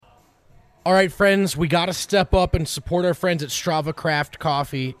All right, friends, we got to step up and support our friends at Strava Craft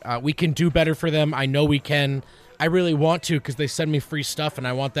Coffee. We can do better for them. I know we can. I really want to because they send me free stuff, and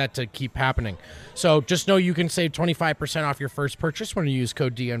I want that to keep happening. So just know you can save 25% off your first purchase when you use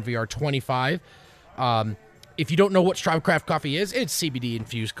code DNVR25. If you don't know what Strava Craft Coffee is, it's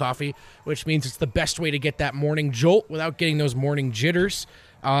CBD-infused coffee, which means it's the best way to get that morning jolt without getting those morning jitters.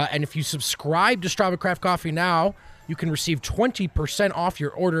 And if you subscribe to Strava Craft Coffee now, you can receive 20% off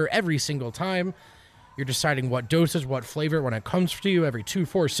your order every single time. You're deciding what doses, what flavor when it comes to you every 2,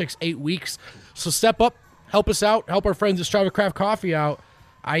 4, 6, 8 weeks. So step up, help us out, help our friends at Strava Craft Coffee out.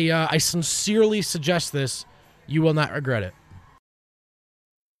 I sincerely suggest this. You will not regret it.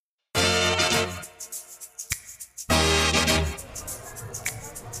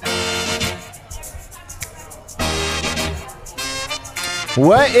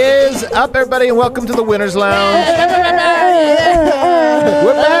 What is up, everybody, and welcome to the Winners Lounge.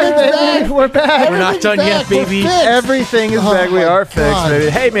 We're back, baby. We're back. We're not done yet, baby. Everything is back. We are fixed, baby.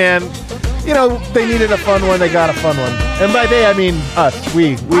 Hey, man, you know, they needed a fun one. They got a fun one. And by they, I mean us.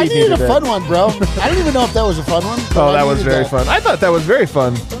 We I needed a it. fun one, bro. I don't even know if that was a fun one. Oh, that was very fun. I thought that was very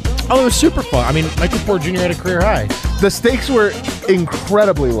fun. Oh, it was super fun. I mean, Michael Porter Jr. had a career high. The stakes were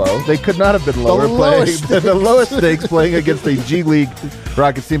incredibly low. They could not have been lower playing the lowest stakes playing against a G League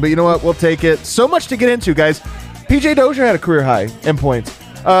Rockets team. But you know what? We'll take it. So much to get into, guys. PJ Dozier had a career high in points.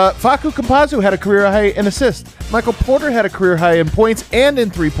 Facu Campazzo had a career high in assists. Michael Porter had a career high in points and in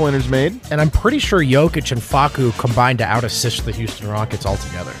three-pointers made. And I'm pretty sure Jokic and Facu combined to out-assist the Houston Rockets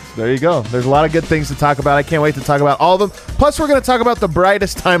altogether. There you go. There's a lot of good things to talk about. I can't wait to talk about all of them. Plus, we're going to talk about the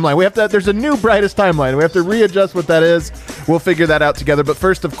brightest timeline. There's a new brightest timeline. We have to readjust what that is. We'll figure that out together. But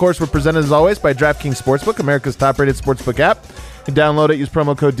first, of course, we're presented as always by DraftKings Sportsbook, America's top-rated sportsbook app. You can download it, use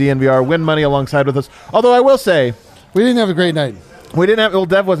promo code DNVR, win money alongside with us. Although I will say, We didn't have a great night. we didn't have, well,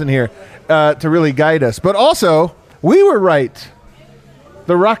 Dev wasn't here to really guide us. But also, we were right.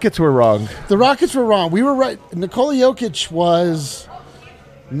 The Rockets were wrong. The Rockets were wrong. We were right. Nikola Jokic was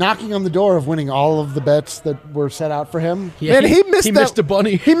knocking on the door of winning all of the bets that were set out for him. Yeah, Man, he missed a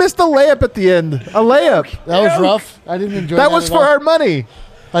bunny. He missed a layup at the end. A layup. That was rough. I didn't enjoy that. That was at for all. our money.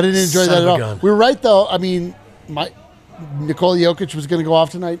 I didn't enjoy Son that of at a all. gun. We were right, though. I mean, Nikola Jokic was going to go off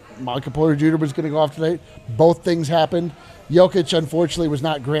tonight. Michael Porter Jr. was going to go off tonight. Both things happened. Jokic, unfortunately, was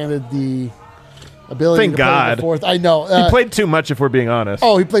not granted the ability Thank to play God. the fourth. I know. He played too much, if we're being honest.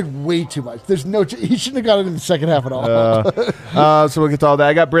 Oh, he played way too much. There's no. He shouldn't have got it in the second half at all. So we'll get to all that.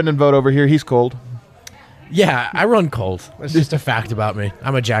 I got Brendan Vogt over here. He's cold. Yeah, I run cold. That's just a fact about me.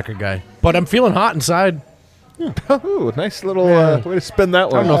 I'm a jacker guy. But I'm feeling hot inside. Ooh, nice little way to spin that I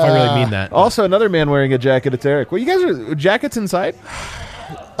one. don't know if I really mean that. Also, another man wearing a jacket. It's Eric. Well, you guys are jackets inside?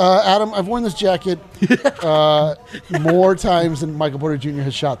 Adam, I've worn this jacket more times than Michael Porter Jr.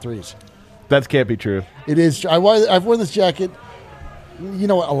 has shot threes. That can't be true. It is. I've worn this jacket, you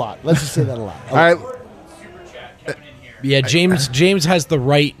know what, a lot. Let's just say that a lot. All right. Yeah, James has the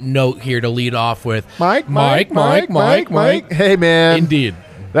right note here to lead off with. Mike. Mike. Hey, man. Indeed.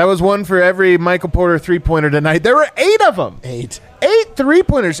 That was one for every Michael Porter three-pointer tonight. There were 8 of them. 8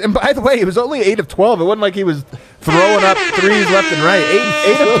 3-pointers. And by the way, it was only 8 of 12. It wasn't like he was throwing up threes left and right.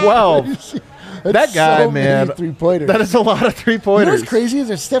 8 of 12. That guy, so man. many three-pointers. That is a lot of You know three-pointers. what's crazy is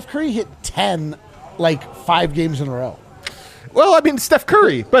that Steph Curry hit 10 like 5 games in a row. Well, I mean, Steph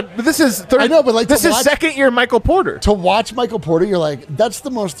Curry, but this is third. I know, but like this to is watch- second year Michael Porter. To watch Michael Porter, you're like, that's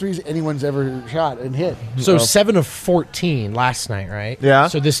the most threes anyone's ever shot and hit. So 7 of 14 last night, right? Yeah.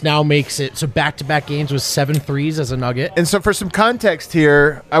 So this now makes it, so back-to-back games with 7 threes as a Nugget. And so for some context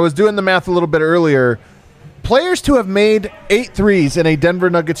here, I was doing the math a little bit earlier. Players to have made 8 threes in a Denver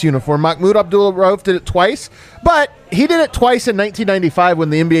Nuggets uniform. Mahmoud Abdul-Rauf did it twice, but he did it twice in 1995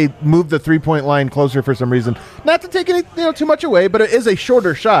 when the NBA moved the three-point line closer for some reason. Not to take any too much away, but it is a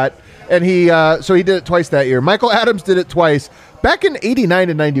shorter shot, and so he did it twice that year. Michael Adams did it twice back in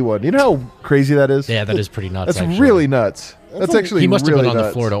 89 and 91. You know how crazy that is? Yeah, that is pretty nuts. That's actually. really nuts. That's actually He must have really been on the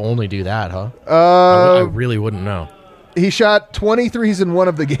nuts. floor to only do that, huh? I really wouldn't know. He shot 20 threes in one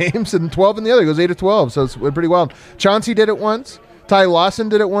of the games and 12 in the other. He goes 8 of 12, so it's pretty wild. Chauncey did it once. Ty Lawson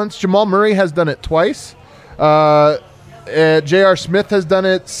did it once. Jamal Murray has done it twice. J.R. Smith has done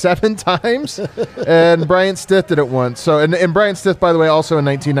it 7 times. And Brian Stith did it once. So and Brian Stith, by the way, also in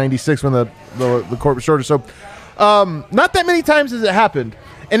 1996 when the court was shorter. So not that many times has it happened.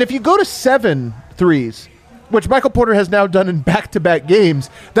 And if you go to 7 threes, which Michael Porter has now done in back-to-back games,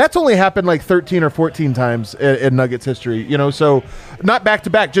 that's only happened like 13 or 14 times in Nuggets history. You know, so not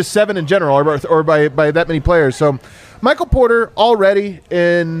back-to-back, just 7 in general, or by that many players. So Michael Porter already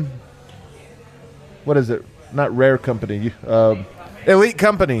in, what is it? Not rare company, elite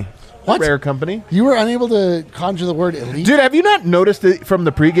company. What? Rare company. You were unable to conjure the word elite? Dude, have you not noticed it from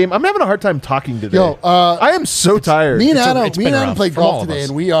the pregame? I'm having a hard time talking today. Yo, I am so tired. Me and It's Adam, been rough played for all golf of today, us.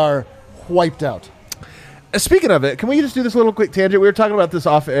 and we are wiped out. Speaking of it, can we just do this little quick tangent? We were talking about this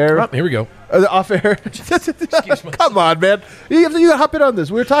off air. Oh, here we go. Off air. Come on, man. You have to hop in on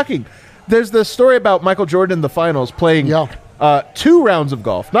this. We were talking. There's the story about Michael Jordan in the finals playing 2 rounds of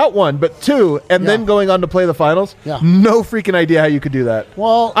golf. Not 1, but 2, and then going on to play the finals. Yeah. No freaking idea how you could do that.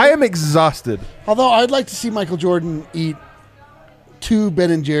 Well, I am exhausted. Although I'd like to see Michael Jordan eat 2 Ben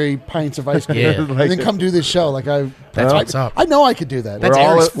and Jerry pints of ice cream, Yeah. and then come do this show. Like That's what's up. I know I could do that. That's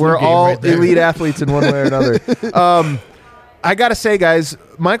Eric's food We're game all right there. elite athletes in one way or another. I gotta say, guys,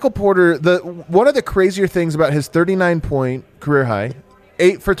 Michael Porter. One of the crazier things about his 39-point career high,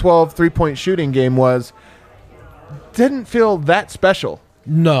 8 for 12 3-point shooting game was didn't feel that special.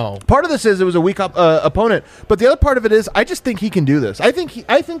 No. Part of this is it was a weak opponent, but the other part of it is I just think he can do this. I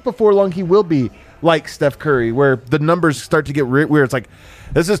think before long he will be like Steph Curry, where the numbers start to get weird. It's like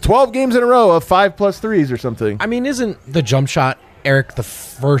this is 12 games in a row of 5+ threes or something. I mean, isn't the jump shot, Eric, the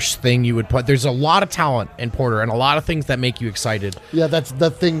first thing you would put? There's a lot of talent in Porter and a lot of things that make you excited, Yeah, that's the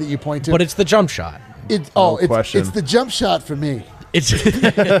thing that you point to. but it's the jump shot. It's question. the jump shot for me. It's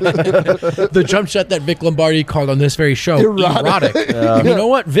the jump shot that Vic Lombardi called on this very show erotic. You know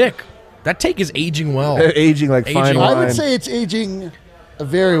what, Vic? That take is aging well. Aging like fine Aging. wine. I would say it's aging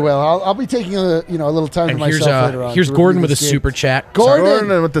very well. I'll be taking a little time And to here's myself later on. here's to Gordon review with a this game. super chat.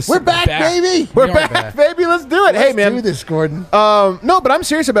 Gordon, with the we're back, back. baby. We're We are back, back. baby. Let's do it. Hey, man. do this, Gordon. No, but I'm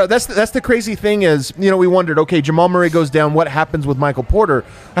serious about it. That's the crazy thing is, we wondered, okay, Jamal Murray goes down. What happens with Michael Porter?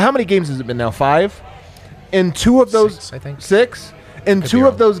 How many games has it been now? 5? In 2 of those, 6, I think. 6? In Could 2 be of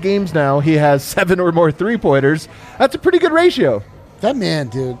wrong. those games now, he has 7 or more 3-pointers. That's a pretty good ratio. That man,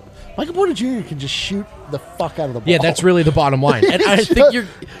 dude. Michael Porter Jr. can just shoot the fuck out of the ball. Yeah, that's really the bottom line. And I think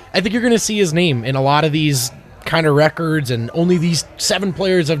you're going to see his name in a lot of these kind of records, and only these 7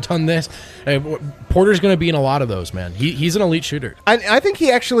 players have done this. Porter's going to be in a lot of those, man. He's an elite shooter. I think he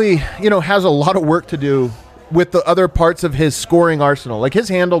actually, has a lot of work to do with the other parts of his scoring arsenal. Like his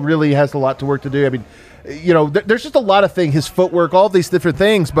handle really has a lot to work to do. I mean, there's just a lot of things, his footwork, all these different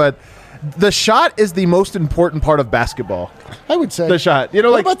things, but the shot is the most important part of basketball. I would say The shot.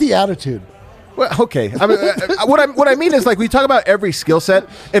 What about the attitude? Well, okay. I mean, what I mean is, like, we talk about every skill set.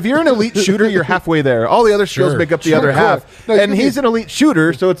 If you're an elite shooter, you're halfway there. All the other skills Sure. make up the Sure, other cool. half. No, and you he's mean- an elite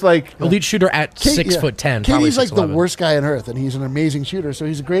shooter, so it's like Elite shooter at 6'10". probably Katie's like the 6'11". worst guy on earth, and he's an amazing shooter, so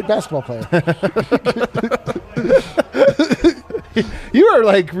he's a great basketball player. you are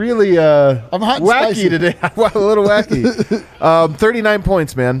like really I'm hot and wacky spicy. today. A little wacky. 39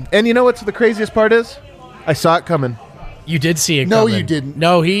 points, man. And you know what's the craziest part is? I saw it coming. You did see it No, coming. you didn't.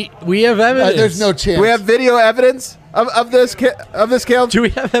 No, we have evidence. There's no chance. Do we have video evidence of this, Caleb? Do we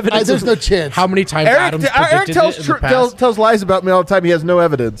have evidence? There's of no chance. How many times Eric Adams predicted tells, it in the past? tells lies about me all the time. He has no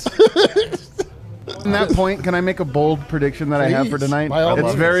evidence. On that point, can I make a bold prediction that I have for Please, tonight? by all It's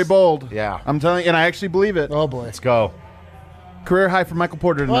means. very bold. Yeah. I'm telling you, and I actually believe it. Oh boy. Let's go. Career high for Michael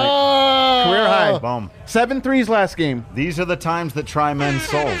Porter tonight. Oh! Career high. Boom. 7 threes last game. These are the times that try men's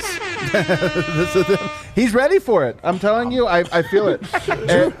souls. He's ready for it. I'm telling you, I feel it.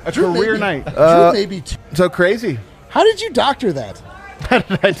 A career night. Drew maybe So crazy. How did you doctor that?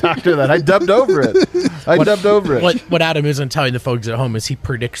 I doctor that. I dubbed over it. Dubbed over it. What Adam isn't telling the folks at home is he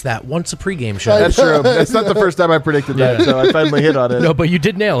predicts that once a pregame show. That's true. It's not the first time I predicted that, so I finally hit on it. No, but you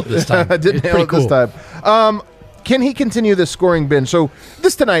did nail it this time. I did It's nail pretty it this cool. time. Can he continue this scoring binge? So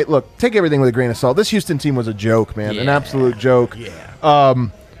this tonight, look, take everything with a grain of salt. This Houston team was a joke, man. An Yeah. absolute joke. Yeah.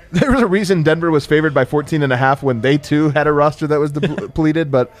 There was a reason Denver was favored by 14.5 when they too had a roster that was depleted.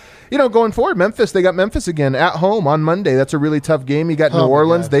 But, going forward, they got Memphis again at home on Monday. That's a really tough game. You got Oh, New my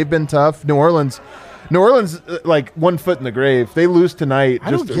Orleans. God. They've been tough. New Orleans, like 1 foot in the grave. They lose tonight. I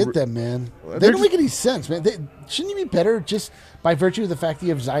don't get them, man. They they're don't make any sense, man. Shouldn't you be better just by virtue of the fact that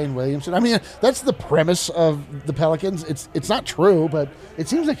you have Zion Williamson? I mean, that's the premise of the Pelicans. It's not true, but it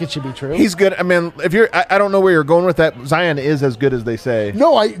seems like it should be true. He's good. I mean, I don't know where you're going with that. Zion is as good as they say.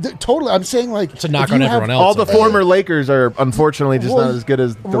 no, totally. I'm saying like To knock if on you everyone have- else. All the I think. former Lakers are unfortunately just Well, not as good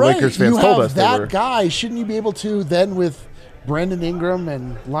as the right, Lakers fans you told have us they that were. guy. Shouldn't you be able to then with Brandon Ingram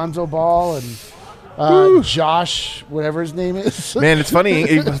and Lonzo Ball and Josh, whatever his name is? Man, it's funny.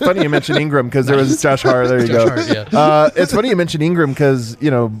 It's funny you mentioned Ingram because there was Josh Hart. There you Josh go. Hart, yeah. It's funny you mentioned Ingram because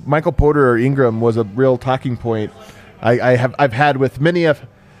Michael Porter or Ingram was a real talking point. I've had with many an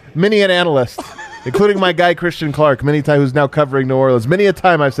analyst, including my guy Christian Clark, many times who's now covering New Orleans. Many a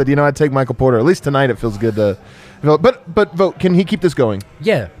time I've said, I'd take Michael Porter. At least tonight it feels good to. But vote. Can he keep this going?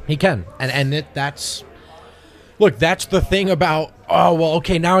 Yeah, he can, and that's look. That's the thing about oh, well,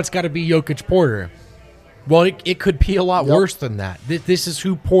 okay, now it's got to be Jokic Porter. Well, it could be a lot worse than that. This is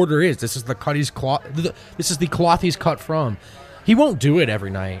who Porter is. This is the cloth he's cut from. He won't do it every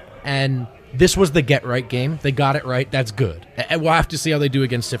night. And this was the get-right game. They got it right. That's good. And we'll have to see how they do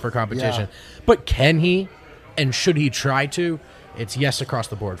against stiffer competition. Yeah. But can he and should he try to? It's yes across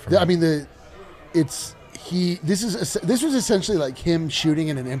the board for me. I mean, this was essentially like him shooting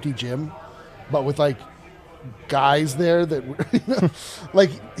in an empty gym, but with like guys there that were, like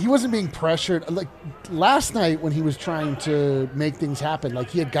he wasn't being pressured. Like last night when he was trying to make things happen, like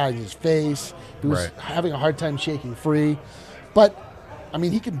he had guys in his face. He was having a hard time shaking free, but I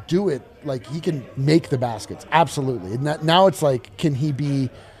mean he can do it. Like he can make the baskets, absolutely. And now it's like, can he be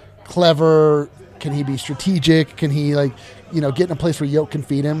clever? Can he be strategic? Can he get in a place where Yoke can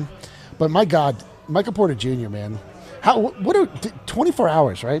feed him? But my God, Michael Porter Jr., man, 24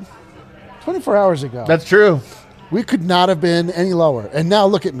 hours, right? 24 hours ago. That's true. We could not have been any lower. And now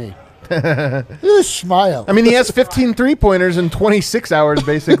look at me. Just smile. I mean, he has 15 3-pointers in 26 hours,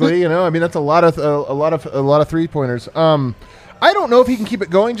 basically. I mean, that's a lot of 3-pointers. I don't know if he can keep it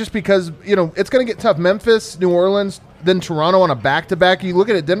going, just because it's going to get tough. Memphis, New Orleans, then Toronto on a back-to-back. You look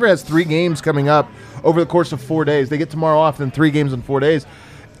at it. Denver has 3 games coming up over the course of 4 days. They get tomorrow off, then 3 games in 4 days.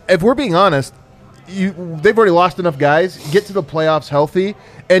 If we're being honest, they've already lost enough guys. Get to the playoffs healthy,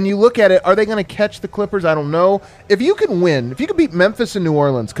 and you look at it. Are they going to catch the Clippers? I don't know. If you can win, if you can beat Memphis and New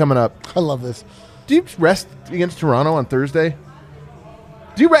Orleans coming up, I love this. Do you rest against Toronto on Thursday?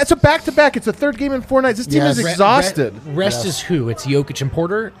 It's a back-to-back. It's a third game in 4 nights. This team is exhausted. Rest is who? It's Jokic and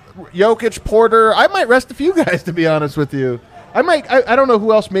Porter? Jokic, Porter. I might rest a few guys, to be honest with you. I might. I don't know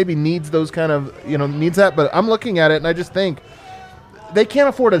who else maybe needs those kind of, needs that, but I'm looking at it, and I just think they can't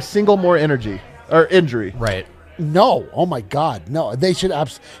afford a single more injury. Right. No. Oh, my God. No. They should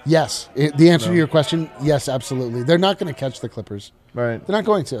yes. The answer to your question, yes, absolutely. They're not going to catch the Clippers. Right. They're not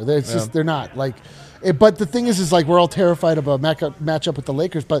going to. They're not. But the thing is we're all terrified of a matchup with the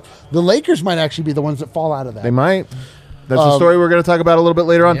Lakers, but the Lakers might actually be the ones that fall out of that. They might. That's the story we're going to talk about a little bit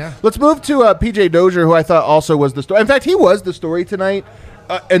later on. Yeah. Let's move to P.J. Dozier, who I thought also was the story. In fact, he was the story tonight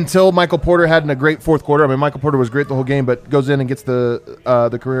until Michael Porter had a great fourth quarter. I mean, Michael Porter was great the whole game, but goes in and gets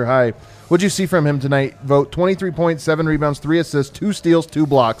the career high. What'd you see from him tonight? Vote 23 points, 7 rebounds, 3 assists, 2 steals, 2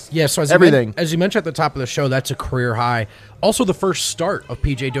 blocks. Yeah, so everything. As you mentioned at the top of the show, that's a career high. Also, the first start of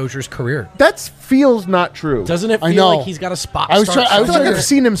P.J. Dozier's career. That feels not true. Doesn't it feel like he's got a spot? I feel like I've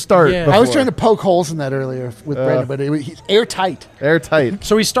seen him start. I was trying to poke holes in that earlier with Brandon, but he's airtight. Airtight.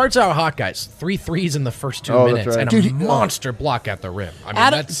 So he starts out hot, guys. 3 threes in the first 2 minutes, and a monster block at the rim.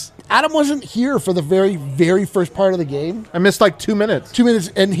 I mean, Adam wasn't here for the very, very first part of the game. I missed 2 minutes. 2 minutes,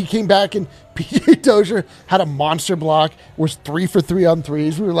 and he came back, and P.J. Dozier had a monster block, was 3 for 3 on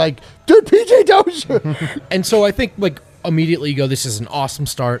threes. We were like, dude, P.J. Dozier. And so I think, immediately you go, this is an awesome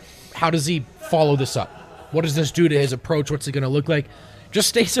start. How does he follow this up? What does this do to his approach? What's it going to look like? Just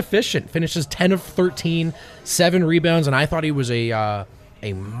stays efficient. Finishes 10 of 13, 7 rebounds, and I thought he was a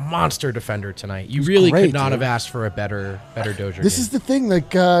monster defender tonight. You really could not have asked for a better Dozier. This is the thing,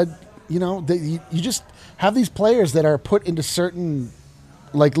 you just have these players that are put into certain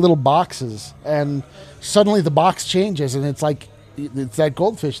little boxes, and suddenly the box changes, and it's that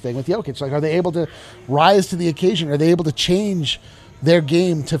goldfish thing with Jokic. Are they able to rise to the occasion? Are they able to change their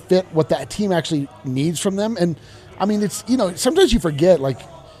game to fit what that team actually needs from them? And I mean, it's sometimes you forget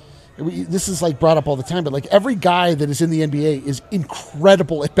this is brought up all the time, but every guy that is in the NBA is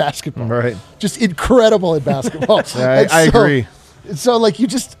incredible at basketball. Right. Just incredible at basketball. I agree. So you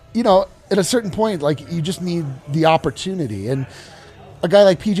just at a certain point you just need the opportunity, and a guy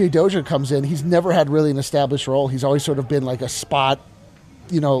like P.J. Dozier comes in. He's never had really an established role. He's always sort of been a spot.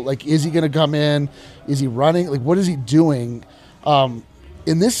 Is he going to come in? Is he running? What is he doing? In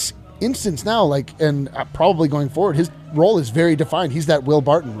this instance now, and probably going forward, his role is very defined. He's that Will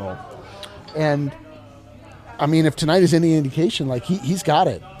Barton role, and I mean, if tonight is any indication, he's got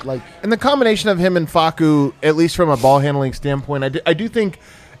it. And the combination of him and Facu, at least from a ball handling standpoint, I do think,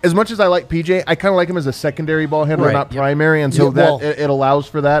 as much as I like PJ, I kind of like him as a secondary ball handler, not primary, and so it allows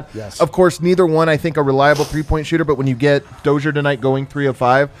for that. Yes. Of course, neither one, I think, a reliable three-point shooter, but when you get Dozier tonight going 3 of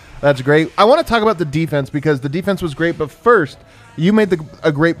 5, that's great. I want to talk about the defense, because the defense was great, but first, you made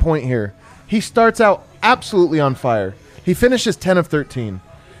a great point here. He starts out absolutely on fire. He finishes 10 of 13.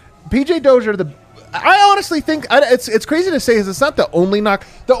 PJ Dozier, I honestly think it's crazy to say, is it's not the only knock.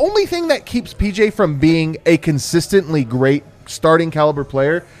 The only thing that keeps PJ from being a consistently great starting caliber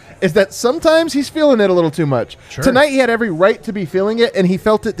player is that sometimes he's feeling it a little too much. Sure. Tonight he had every right to be feeling it, and he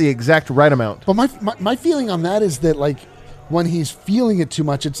felt it the exact right amount. But my feeling on that is that when he's feeling it too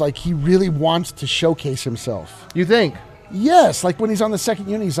much, it's he really wants to showcase himself. You think? Yes, like when he's on the second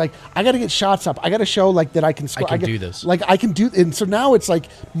unit, he's like, I got to get shots up. I got to show like that I can score. I can do this. Like I can do, and so now it's like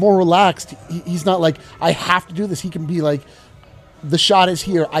more relaxed. He's not like I have to do this. He can be like, the shot is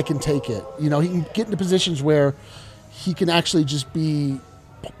here. I can take it. You know, he can get into positions where he can actually just be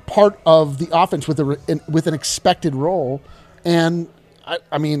part of the offense with an expected role. And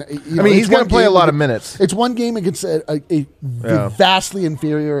I mean, he's going to play a lot of minutes. It's one game against a vastly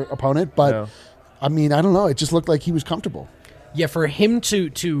inferior opponent, but. Yeah. I mean, I don't know. It just looked like he was comfortable. Yeah, for him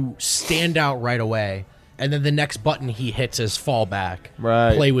to stand out right away, and then the next button he hits is fall back,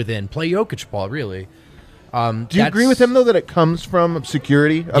 Right. play within, play Jokic ball, really. Do you agree with him, though, that it comes from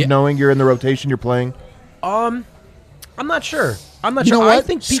security of knowing you're in the rotation, you're playing? I'm not sure. You know what? I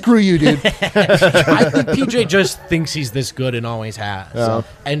think Screw you, dude. I think PJ just thinks he's this good and always has. Yeah.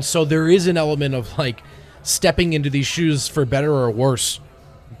 And so there is an element of like stepping into these shoes for better or worse.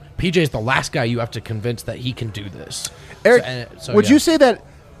 PJ is the last guy you have to convince that he can do this. Eric, would you say that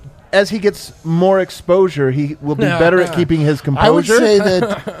as he gets more exposure, he will be better at keeping his composure? I would say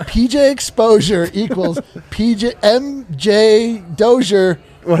that PJ exposure equals PJ MJ Dozier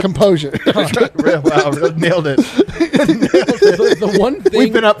composure. Wow, nailed it. the one thing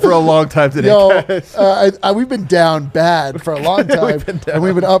We've been up for a long time today. Yo, we've been down bad for a long time, and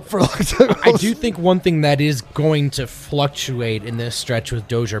we've been up for a long time. I do think one thing that is going to fluctuate in this stretch with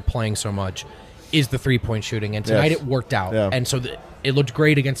Dozier playing so much is the three-point shooting, and tonight it worked out. Yeah. And so it looked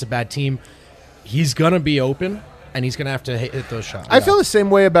great against a bad team. He's going to be open, and he's going to have to hit those shots. I feel the same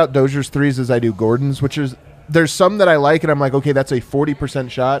way about Dozier's threes as I do Gordon's, which is there's some that I like, and I'm like, okay, that's a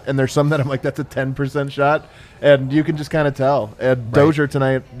 40% shot, and there's some that I'm like, that's a 10% shot, and you can just kind of tell. And Dozier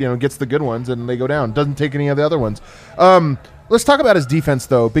tonight, gets the good ones, and they go down. Doesn't take any of the other ones. Let's talk about his defense,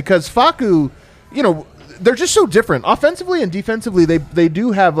 though, because Facu, they're just so different. Offensively and defensively, they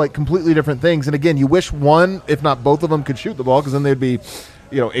do have, like, completely different things. And, again, you wish one, if not both of them, could shoot the ball, because then they'd be,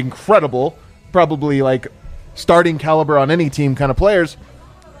 incredible, probably, like, starting caliber on any team kind of players.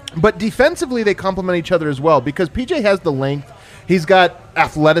 But defensively, they complement each other as well because PJ has the length. He's got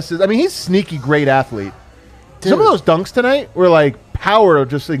athleticism. I mean, he's a sneaky great athlete. Dude. Some of those dunks tonight were like power,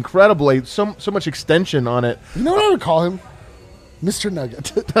 just incredible. Like, so much extension on it. You know what I would call him? Mr.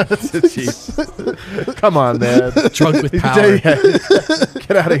 Nugget. Come on, man. Drunk with power.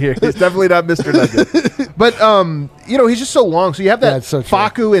 Get out of here. He's definitely not Mr. Nugget. But, he's just so long. So you have that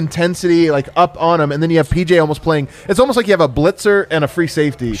Facu intensity like up on him, and then you have PJ almost playing. It's almost like you have a blitzer and a free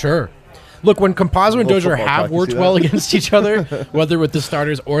safety. Sure. Look, when Campazzo and Dozier have worked well against each other, whether with the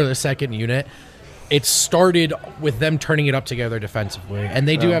starters or the second unit, it started with them turning it up together defensively, and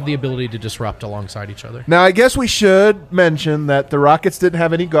they do have the ability to disrupt alongside each other. Now, I guess we should mention that the Rockets didn't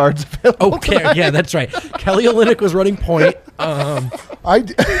have any guards available. Okay, yeah, that's right. Kelly Olynyk was running point. I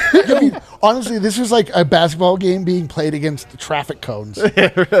mean, honestly, this was like a basketball game being played against traffic cones.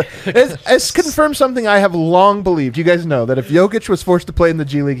 It's confirmed something I have long believed. You guys know that if Jokic was forced to play in the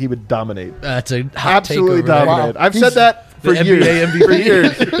G League, he would dominate. That's a hot absolutely take over dominate. Wow. I've said that for years. NBA For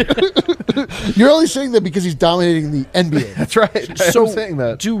years. You're only saying that because he's dominating the NBA. That's right. So, I'm saying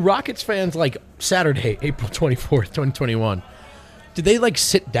that. do Rockets fans like Saturday, April 24th, 2021? Did they like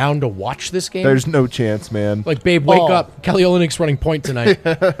sit down to watch this game? There's no chance, man. Like, babe, wake up. Kelly Olynyk's running point tonight.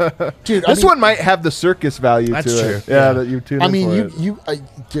 Dude, This one might have the circus value That's to true. it. Yeah, that you tune in for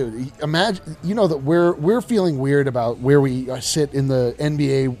it. Dude, imagine, that we're feeling weird about where we sit in the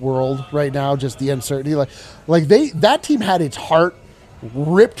NBA world right now, just the uncertainty. Like that team had its heart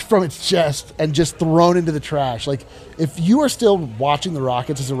ripped from its chest and just thrown into the trash. Like, if you are still watching the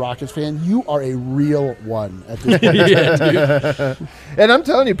Rockets as a Rockets fan, you are a real one at this point. Yeah, dude. And I'm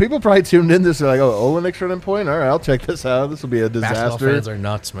telling you, people probably tuned in this. They're like, oh, Olynyk's running point? All right, I'll check this out. This will be a disaster. Basketball fans are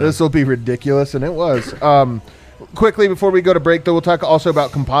nuts, man. This will be ridiculous, and it was. Quickly, before we go to break, though, we'll talk also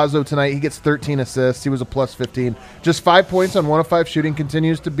about Campazzo tonight. He gets 13 assists. He was a plus 15. Just 5 points on 1 of 5 shooting.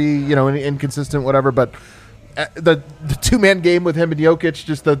 Continues to be, inconsistent, whatever. But the two-man game with him and Jokic,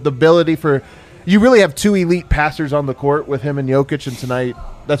 just the ability for – you really have two elite passers on the court with him and Jokic, and tonight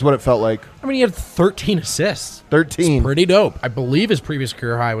that's what it felt like. I mean, he had 13 assists. 13. It's pretty dope. I believe his previous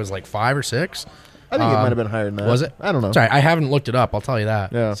career high was like 5 or 6. I think it might have been higher than that. Was it? I don't know. Sorry, I haven't looked it up. I'll tell you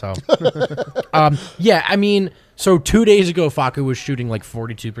that. Yeah. So, yeah, I mean, so 2 days ago, Facu was shooting like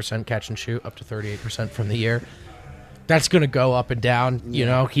 42% catch and shoot, up to 38% from the year. That's going to go up and down. You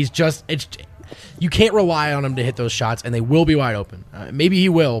know, you can't rely on him to hit those shots, and they will be wide open. Maybe he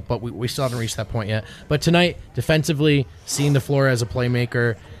will, but we still haven't reached that point yet. But tonight, defensively, seeing the floor as a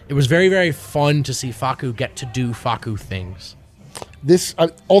playmaker, it was very, very fun to see Facu get to do Facu things. This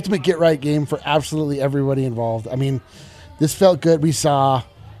ultimate get-right game for absolutely everybody involved. I mean, this felt good. We saw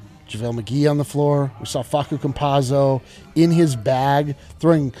JaVale McGee on the floor. We saw Facu Campazzo in his bag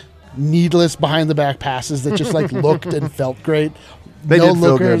throwing needless behind-the-back passes that just like looked and felt great. They no did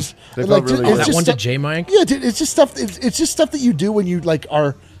feel lookers. good. They felt really it's good. That just one to stuff- J Mike. Yeah, dude, it's just stuff. It's just stuff that you do when you like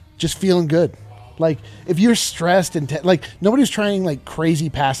are just feeling good. Like if you're stressed and like nobody was trying like crazy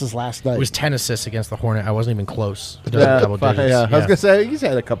passes last night. It was 10 assists against the Hornet. I wasn't even close. It doesn't double fine, digits. I was gonna say he's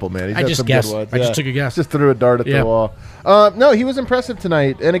had a couple, man. He's I had just some guessed. good ones. I just took a guess. Just threw a dart at Yeah. the wall. No, he was impressive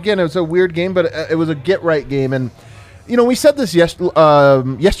tonight. And again, it was a weird game, but it was a get right game. And you know, we said this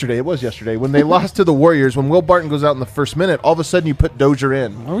yesterday. It was yesterday when they lost to the Warriors. When Will Barton goes out in the first minute, all of a sudden you put Dozier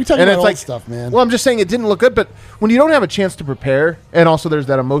in. Are we talking and about it's old stuff, man? Well, I'm just saying it didn't look good. But when you don't have a chance to prepare, and also there's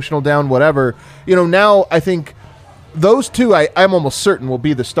that emotional down, whatever. You know, now I think those two, I'm almost certain will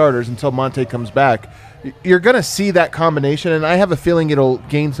be the starters until Monte comes back. You're going to see that combination, and I have a feeling it'll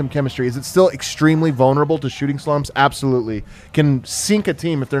gain some chemistry. Is it still extremely vulnerable to shooting slumps? Absolutely. Can sink a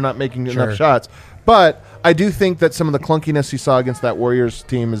team if they're not making enough shots. But I do think that some of the clunkiness you saw against that Warriors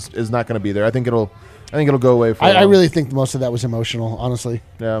team is not going to be there. I think it'll go away for a I while. really think most of that was emotional, honestly.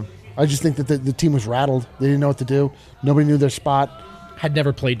 Yeah. I just think that the team was rattled. They didn't know what to do. Nobody knew their spot. Had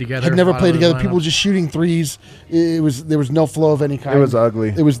never played together. Had never A lot of played those together. lineups. People were just shooting threes. There was no flow of any kind. It was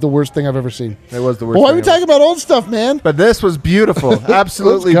ugly. It was the worst thing I've ever seen. It was the worst. But why are thing we ever. talking about old stuff, man? But this was beautiful.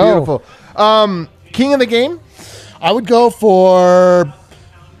 Absolutely Let's go. beautiful. King of the game? I would go for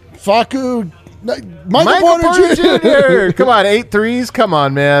Facu. Michael Porter Jr. Come on, 8 threes. Come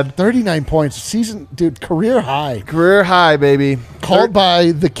on, man. 39 points. Season, dude, career high. Career high, baby. Called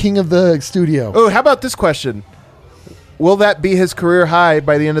by the king of the studio. Oh, how about this question? Will that be his career high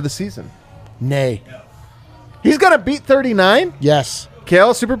by the end of the season? Nay. He's going to beat 39? Yes.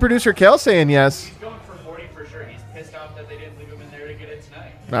 Kale, super producer Kale saying yes. He's going for 40 for sure. He's pissed off that they didn't leave him in there to get it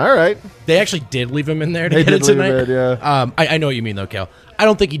tonight. All right. They actually did leave him in there to They get did it leave him tonight. in, yeah. I know what you mean, though, Kel. I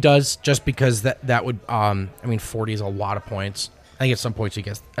don't think he does, just because that would. 40 is a lot of points. I think at some point he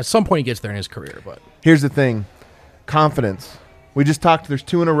gets there in his career, but Here's the thing. Confidence. We just talked. There's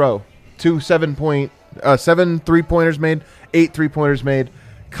 2 in a row. 7 3-pointers made, 8 3-pointers made.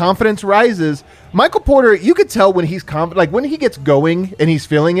 Confidence rises. Michael Porter, you could tell when he's confident, like when he gets going and he's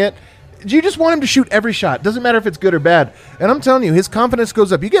feeling it, you just want him to shoot every shot. Doesn't matter if it's good or bad. And I'm telling you, his confidence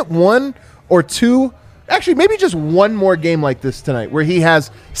goes up. You get 1 or 2, actually maybe just one more game like this tonight where he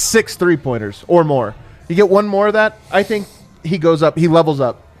has 6 3-pointers or more. You get one more of that, I think he goes up. He levels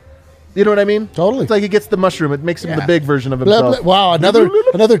up. You know what I mean? Totally. It's like he gets the mushroom. It makes him the Yeah. big version of Blah, himself. blah. Wow,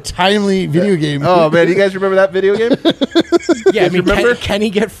 another timely video game. Oh, man. You guys remember that video game? yeah, I mean, remember? can he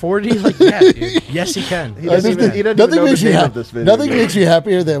get 40? Like, yeah, dude. Yes, he can. He doesn't even know the name of this video nothing game. makes me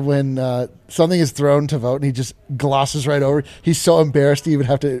happier than when something is thrown to vote and he just glosses right over. He's so embarrassed to even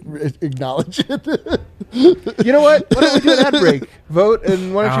have to acknowledge it. You know what? Why don't we do an ad break? Vote,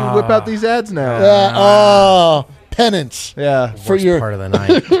 and why don't you whip out these ads now? Oh, penance. Yeah. For Worst your part of the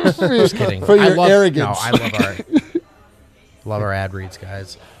night. Just kidding. For your I love, arrogance. No, I love our ad reads,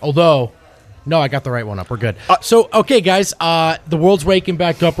 guys. Although, no, I got the right one up. We're good. So, okay, guys, the world's waking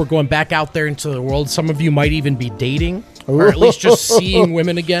back up. We're going back out there into the world. Some of you might even be dating, or at least just seeing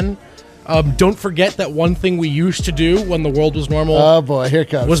women again. Don't forget that one thing we used to do when the world was normal Oh boy, here it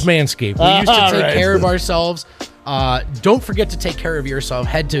comes. was Manscaped. We used to take Right. care of ourselves. Don't forget to take care of yourself.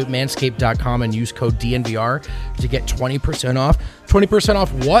 Head to manscaped.com and use code DNVR to get 20% off. 20%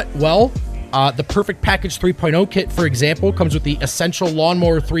 off what? Well, the Perfect Package 3.0 kit, for example, comes with the Essential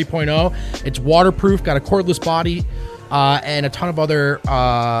Lawnmower 3.0. It's waterproof, got a cordless body, and a ton of other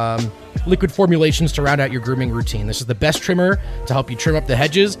liquid formulations to round out your grooming routine. This is the best trimmer to help you trim up the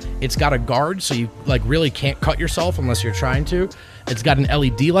hedges. It's got a guard, so you really can't cut yourself unless you're trying to. It's got an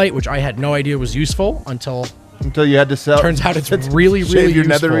LED light, which I had no idea was useful until you had to sell. turns out it's really, Shave really your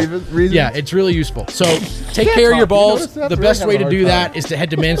useful. nether reasons? Yeah, it's really useful. So take care of your talk. You balls. notice that? The Really best having way a to hard do time. that is to head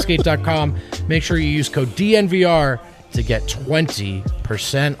to manscaped.com. Make sure you use code DNVR to get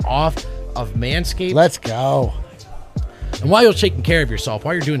 20% off of Manscaped. Let's go. And while you're taking care of yourself,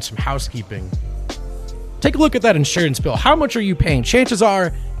 while you're doing some housekeeping, take a look at that insurance bill. How much are you paying? Chances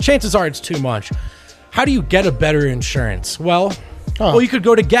are it's too much. How do you get a better insurance? Well, you could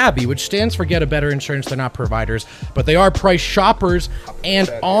go to Gabi, which stands for Get a Better Insurance. They're not providers, but they are price shoppers. And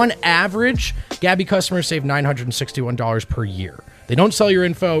on average, Gabi customers save $961 per year. They don't sell your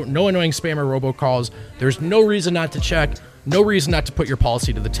info, no annoying spam or robocalls. There's no reason not to check. No reason not to put your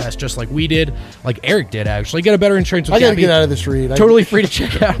policy to the test, just like we did, like Eric did, actually. Get a better insurance with I gotta Gabi. get out of this read. Totally free to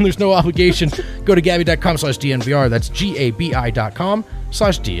check out, and there's no obligation. Go to Gabi.com/DNVR. That's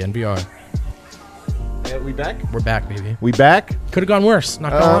GABI.com/DNVR. We back? We're back, baby. We back? Could have gone worse,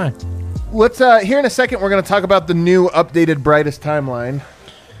 not gonna lie. Let's here in a second we're going to talk about the new updated brightest timeline.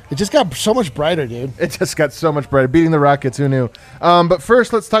 It just got so much brighter, dude. It just got so much brighter. Beating the Rockets, who knew? But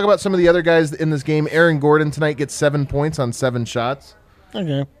first, let's talk about some of the other guys in this game. Aaron Gordon tonight gets 7 points on 7 shots.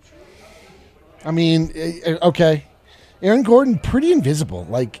 Okay. I mean, okay. Aaron Gordon, pretty invisible.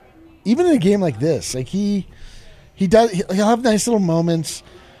 Like, even in a game like this, like he'll have nice little moments.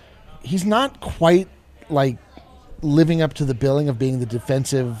 He's not quite like living up to the billing of being the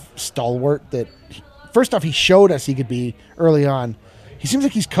defensive stalwart that. First off, he showed us he could be early on. He seems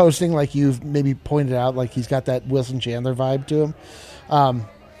like he's coasting, like you've maybe pointed out, like he's got that Wilson Chandler vibe to him. I'm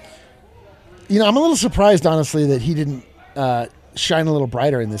a little surprised, honestly, that he didn't shine a little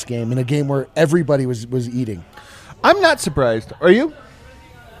brighter in this game, in a game where everybody was eating. I'm not surprised. Are you?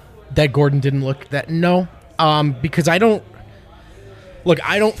 That Gordon didn't look that. No, because I don't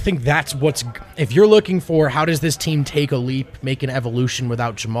think that's what's. If you're looking for how does this team take a leap, make an evolution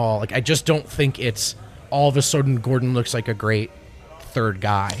without Jamal, like I just don't think it's all of a sudden Gordon looks like a great third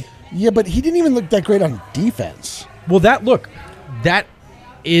guy. Yeah, but he didn't even look that great on defense. Well, that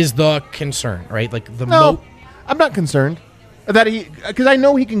is the concern, right? Like I'm not concerned that because I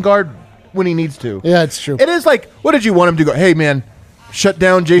know he can guard when he needs to. Yeah, it's true. It is like, what did you want him to go? Hey, man, shut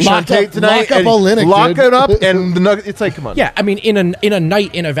down Jayshawn Tate tonight. Lock up Olynyk, lock dude. it up, and the Nuggets. It's like, come on. Yeah, I mean, in a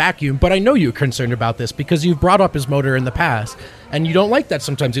night in a vacuum. But I know you're concerned about this because you've brought up his motor in the past, and you don't like that.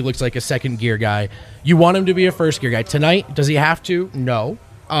 Sometimes he looks like a second gear guy. You want him to be a first gear guy. Tonight, does he have to? No.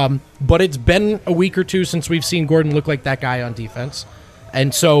 But it's been a week or two since we've seen Gordon look like that guy on defense,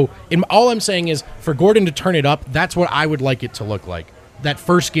 and so all I'm saying is for Gordon to turn it up. That's what I would like it to look like. That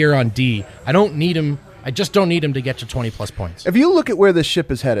first gear on D. I don't need him. I just don't need him to get to 20-plus points. If you look at where this ship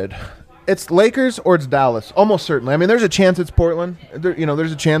is headed, it's Lakers or it's Dallas, almost certainly. I mean, there's a chance it's Portland.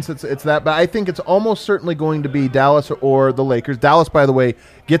 There's a chance it's that, but I think it's almost certainly going to be Dallas or the Lakers. Dallas, by the way,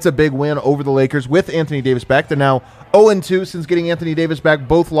 gets a big win over the Lakers with Anthony Davis back. They're now 0-2 since getting Anthony Davis back,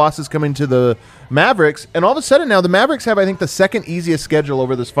 both losses coming to the Mavericks, and all of a sudden now the Mavericks have, I think, the second easiest schedule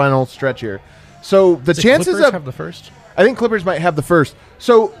over this final stretch here. So the chances Clippers have the first? I think Clippers might have the first.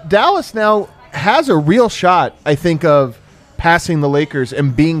 So Dallas now has a real shot, I think, of passing the Lakers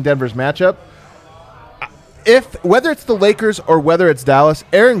and being Denver's matchup. Whether it's the Lakers or whether it's Dallas,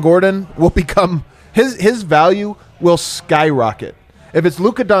 Aaron Gordon will become his value will skyrocket. If it's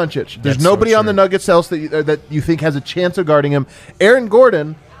Luka Doncic, there's nobody on the Nuggets else that you think has a chance of guarding him. Aaron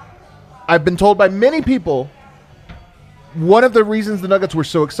Gordon, I've been told by many people, one of the reasons the Nuggets were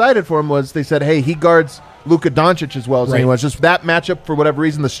so excited for him was they said, hey, he guards Luka Doncic as well as anyone. It's just that matchup, for whatever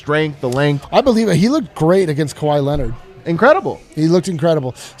reason, the strength, the length. I believe it. He looked great against Kawhi Leonard. Incredible. He looked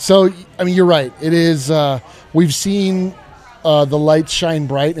incredible. So, I mean, you're right. It is, we've seen the lights shine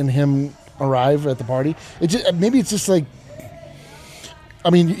bright and him arrive at the party. Maybe it's just like,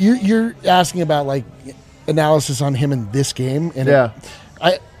 I mean, you're asking about like analysis on him in this game. And yeah.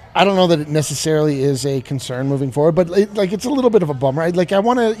 I don't know that it necessarily is a concern moving forward, but it's a little bit of a bummer. I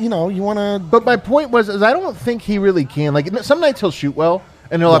want to, you want to. But my point was, is I don't think he really can. Like some nights he'll shoot well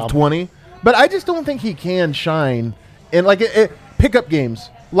and he'll have 20, but I just don't think he can shine in pickup games.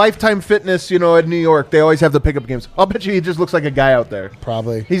 Lifetime Fitness, at New York, they always have the pickup games. I'll bet you he just looks like a guy out there.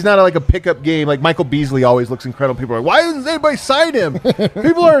 Probably. He's not like a pickup game. Like Michael Beasley always looks incredible. People are like, why doesn't anybody sign him?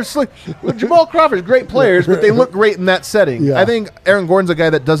 People are like, Jamal Crawford's great players, but they look great in that setting. Yeah. I think Aaron Gordon's a guy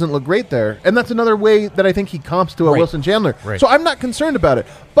that doesn't look great there. And that's another way that I think he comps to a Wilson Chandler. Right. So I'm not concerned about it.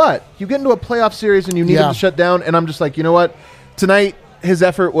 But you get into a playoff series and you need him to shut down, and I'm just like, you know what? Tonight, his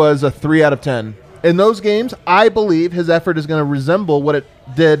effort was a 3 out of 10. In those games, I believe his effort is going to resemble what it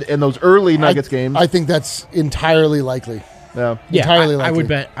did in those early Nuggets games. I think that's entirely likely. Yeah, entirely likely.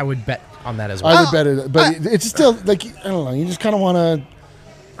 I would bet on that as well. I would bet it, but it's still like, I don't know. You just kind of want to.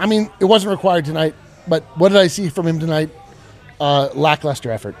 I mean, it wasn't required tonight, but what did I see from him tonight?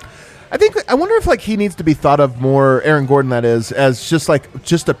 Lackluster effort. I wonder if he needs to be thought of more, Aaron Gordon that is, as just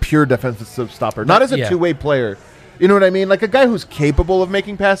a pure defensive stopper, not as a two-way player. You know what I mean? Like a guy who's capable of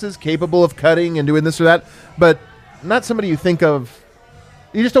making passes, capable of cutting and doing this or that, but not somebody you think of.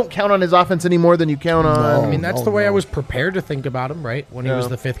 You just don't count on his offense any more than you count on. I mean, that's the way I was prepared to think about him, right? When he was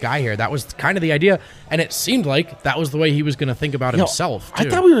the fifth guy here. That was kind of the idea, and it seemed like that was the way he was going to think about himself, too. I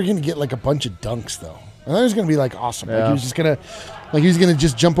thought we were going to get a bunch of dunks, though. I thought it was going to be awesome. Yeah. He was just going to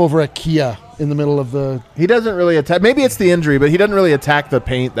just jump over a Kia in the middle of the. He doesn't really attack. Maybe it's the injury, but he doesn't really attack the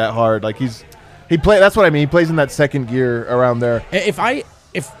paint that hard. That's what I mean. He plays in that second gear around there. If I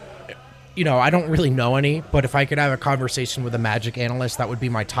don't really know any, but if I could have a conversation with a Magic analyst, that would be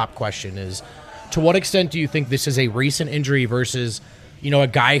my top question is, to what extent do you think this is a recent injury versus, a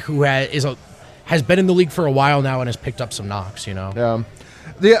guy who has been in the league for a while now and has picked up some knocks, Yeah.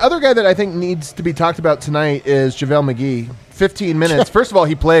 The other guy that I think needs to be talked about tonight is JaVale McGee. 15 minutes. First of all,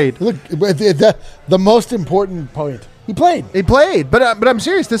 he played. Look, but the most important point. He played. He played, but I'm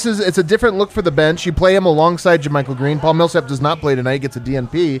serious. It's a different look for the bench. You play him alongside JaMychal Green. Paul Millsap does not play tonight; gets a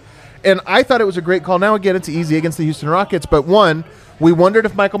DNP, and I thought it was a great call. Now again, it's easy against the Houston Rockets, but we wondered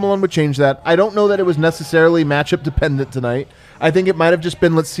if Michael Malone would change that. I don't know that it was necessarily matchup dependent tonight. I think it might have just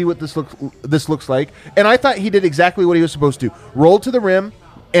been let's see what this looks like, and I thought he did exactly what he was supposed to: rolled to the rim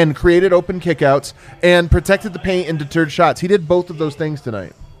and created open kickouts and protected the paint and deterred shots. He did both of those things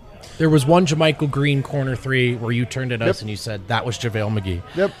tonight. There was one JaMychal Green corner three where you turned at us and you said that was JaVale McGee.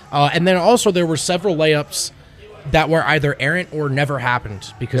 Yep. And then also there were several layups that were either errant or never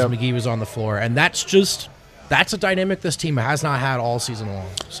happened because McGee was on the floor. And that's a dynamic this team has not had all season long.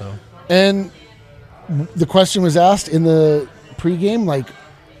 So, And the question was asked in the pregame, like,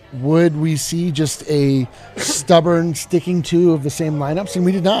 would we see just a stubborn sticking to of the same lineups? And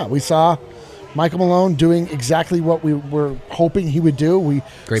we did not. We saw Michael Malone doing exactly what we were hoping he would do.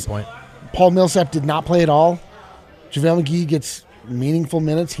 Great point. Paul Millsap did not play at all. JaVale McGee gets meaningful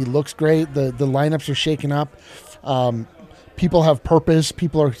minutes. He looks great. The lineups are shaken up. People have purpose.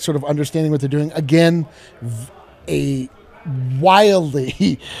 People are sort of understanding what they're doing. Again, a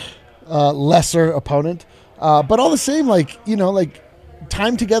wildly lesser opponent. But all the same,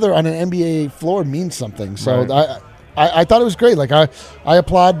 time together on an NBA floor means something. So Right. I thought it was great. Like I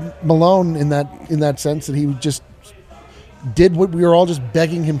applaud Malone in that sense that he just did what we were all just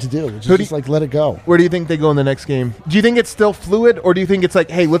begging him to do, which is just let it go. Where do you think they go in the next game? Do you think it's still fluid, or do you think it's like,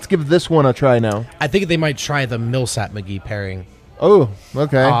 hey, let's give this one a try now? I think they might try the Millsap McGee pairing. Oh,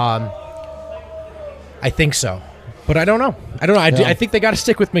 okay. I think so. But I don't know. Yeah. I think they got to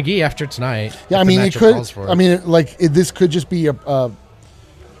stick with McGee after tonight. Yeah, if I the mean, it matchup could. calls for it. I mean, this could just be A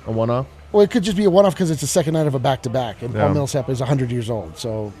one-off? Well, it could just be a one-off because it's the second night of a back-to-back, and Yeah. Paul Millsap is 100 years old.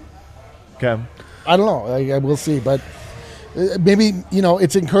 So Okay. I don't know. I will see, but maybe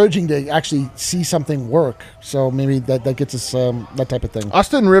it's encouraging to actually see something work. So maybe that gets us that type of thing.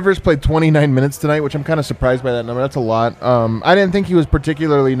 Austin Rivers played 29 minutes tonight, which I'm kind of surprised by that number. That's a lot. I didn't think he was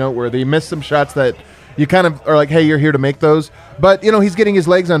particularly noteworthy. He missed some shots that you kind of are like, hey, you're here to make those. But, he's getting his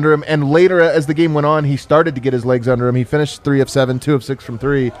legs under him, and later as the game went on, he started to get his legs under him. He finished 3 of 7, 2 of 6 from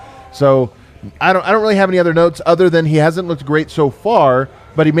 3. So I don't really have any other notes other than he hasn't looked great so far,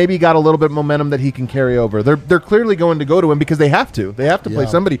 but he maybe got a little bit of momentum that he can carry over. They're clearly going to go to him because they have to. They have to play Yeah.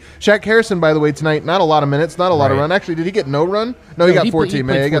 somebody. Shaq Harrison, by the way, tonight, not a lot of minutes, not a lot of Right. run. Actually, did he get no run? No, he No, got he 14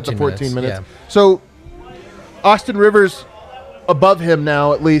 minutes. He got the 14 minutes. yeah. So Austin Rivers above him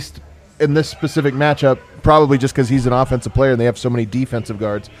now, at least in this specific matchup, probably just because he's an offensive player and they have so many defensive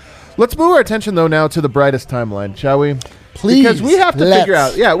guards. Let's move our attention, though, now to the brightest timeline, shall we? Please, Because we have to figure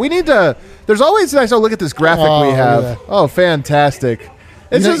out. Yeah, we need to. There's always nice. Oh, look at this graphic Oh, we look at have. that. Oh, fantastic!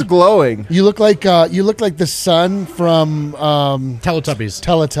 It's You know- just glowing. You look like the son from Teletubbies.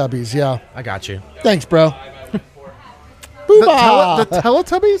 Teletubbies. Yeah. I got you. Thanks, bro. The Boo-bah!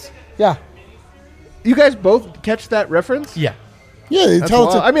 Teletubbies. Yeah. You guys both catch that reference? Yeah. Yeah. The That's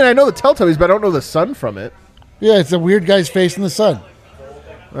wild. I mean, I know the Teletubbies, but I don't know the sun from it. Yeah, it's a weird guy's face in the sun.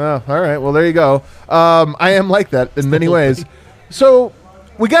 Oh, all right. Well, there you go. I am like that in many ways. So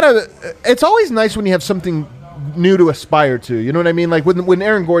we gotta. It's always nice when you have something new to aspire to. You know what I mean? Like when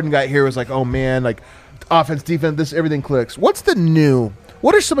Aaron Gordon got here, it was like, oh man, like offense, defense, this everything clicks. What's the new?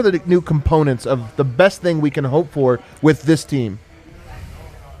 What are some of the new components of the best thing we can hope for with this team?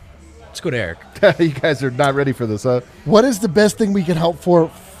 Let's go to Eric. You guys are not ready for this, huh? What is the best thing we can help for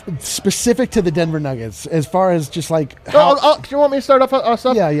specific to the Denver Nuggets as far as just like how, Do you want me to start off?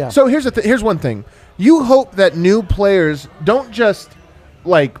 Yeah, yeah. So here's one thing. You hope that new players don't just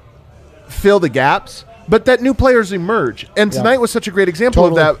like fill the gaps, but that new players emerge. And tonight was such a great example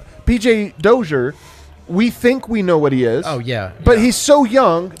Totally. of that. PJ Dozier, we think we know what he is. Oh, yeah. But he's so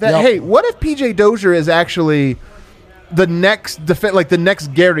young that, Yep. hey, what if PJ Dozier is actually the next the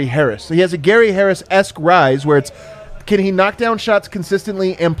next Gary Harris? He has a Gary Harris-esque rise where it's, can he knock down shots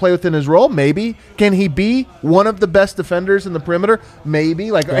consistently and play within his role? Maybe. Can he be one of the best defenders in the perimeter? Maybe.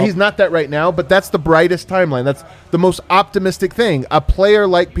 He's not that right now, but that's the brightest timeline. That's the most optimistic thing. A player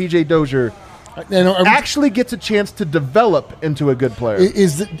like PJ Dozier actually gets a chance to develop into a good player.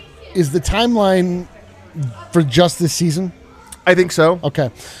 is the timeline for just this season? I think so. Okay.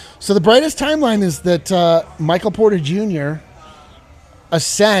 So the brightest timeline is that Michael Porter Jr.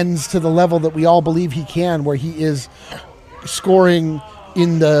 ascends to the level that we all believe he can, where he is scoring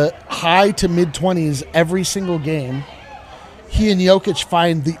in the high to mid-20s every single game. He and Jokic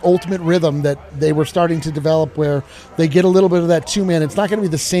find the ultimate rhythm that they were starting to develop, where they get a little bit of that two-man. It's not going to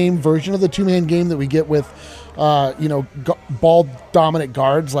be the same version of the two-man game that we get with, ball-dominant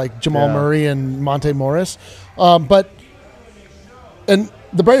guards like Jamal Yeah. Murray and Monte Morris. But And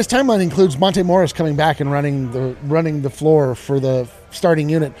the brightest timeline includes Monte Morris coming back and running the floor for the starting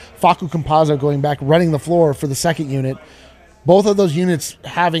unit. Facu Campazzo going back, running the floor for the second unit. Both of those units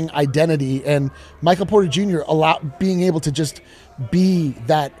having identity, and Michael Porter Jr. being able to just be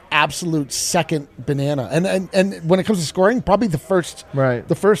that absolute second banana. And when it comes to scoring, probably the first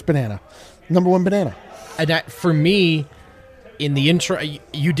banana, number one banana. And that, for me, in the intro,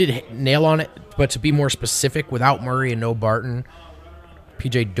 you did nail on it, but to be more specific, without Murray and no Barton,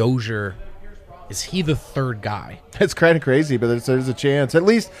 PJ Dozier, is he the third guy? It's kind of crazy, but there's a chance. At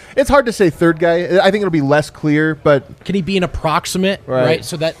least it's hard to say third guy. I think it'll be less clear, but can he be an approximate, right?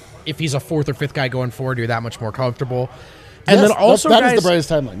 So that if he's a fourth or fifth guy going forward, you're that much more comfortable. And Yes, then also, that guys, is the brightest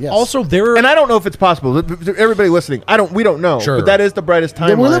timeline. Yes. Also, there are, and I don't know if it's possible. Everybody listening, we don't know. Sure. But that is the brightest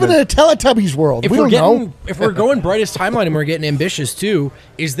timeline. We're living in a Teletubbies world. if We we're don't getting know. if we're going brightest timeline and we're getting ambitious too,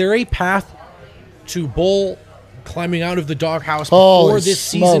 is there a path to Bull climbing out of the doghouse before Holy this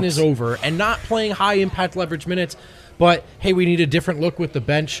season smokes. is over and not playing high impact leverage minutes? But hey, we need a different look with the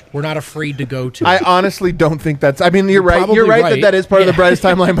bench. We're not afraid to go to. I honestly don't think that's. I mean, you're right. probably You're right, right. that is part of the Yeah. brightest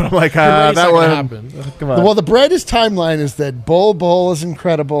timeline. But I'm like, You're right, it's that not one. gonna happen. Come on. Well, the brightest timeline is that Bull is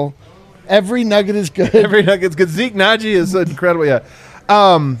incredible. Every nugget is good. Every Nuggets good. Zeke Naji is incredible. Yeah.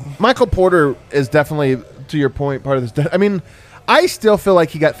 Michael Porter is definitely, to your point, part of this. I mean, I still feel like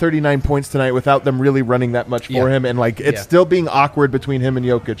he got 39 points tonight without them really running that much for Yeah. him, and like it's Yeah. still being awkward between him and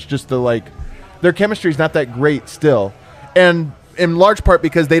Jokic. Just the their chemistry is not that great still, and in large part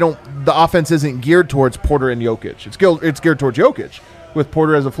because the offense isn't geared towards Porter and Jokic. It's geared towards Jokic, with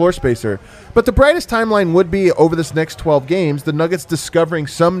Porter as a floor spacer. But the brightest timeline would be over this next 12 games, the Nuggets discovering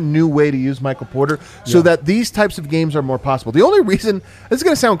some new way to use Michael Porter so that these types of games are more possible. The only reason, this is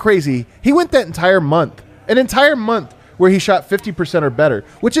going to sound crazy, he went that an entire month where he shot 50% or better,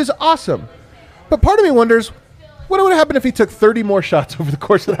 which is awesome. But part of me wonders, what would have happened if he took 30 more shots over the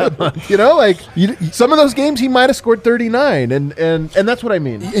course of that month? Some of those games he might have scored 39, and that's what I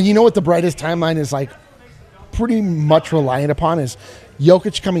mean. And you know what the brightest timeline is like pretty much reliant upon is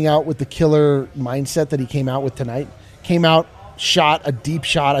Jokic coming out with the killer mindset that he came out with tonight. Came out, shot a deep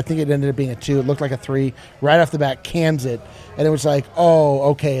shot. I think it ended up being a 2. It looked like a 3. Right off the bat, cans it. And it was like, oh,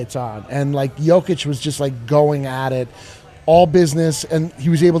 okay, it's on. And like Jokic was just like going at it, all business. And he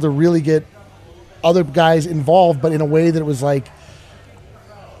was able to really get other guys involved, but in a way that it was like,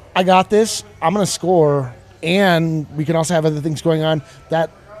 I got this, I'm going to score. And we can also have other things going on that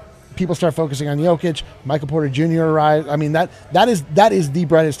people start focusing on Jokic. Michael Porter Jr. arrived. I mean, that is the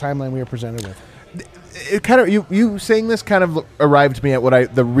brightest timeline we are presented with. It kind of you saying this kind of arrived me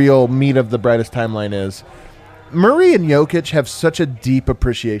at the real meat of the brightest timeline is. Murray and Jokic have such a deep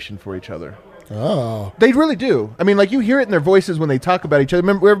appreciation for each other. Oh, They really do. I mean, like you hear it in their voices when they talk about each other.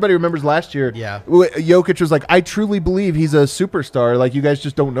 Everybody remembers last year. Yeah. Jokic was like, "I truly believe he's a superstar. Like you guys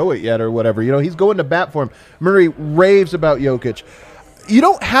just don't know it yet, or whatever." He's going to bat for him. Murray raves about Jokic. You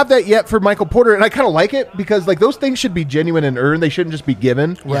don't have that yet for Michael Porter, and I kind of like it because like those things should be genuine and earned. They shouldn't just be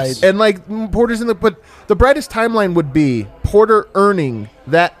given. Right. And like Porter's but the brightest timeline would be Porter earning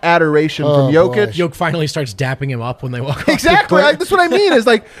that adoration from Jokic. boy. Yoke finally starts dapping him up when they walk off the Exactly. court. Like, that's what I mean. Is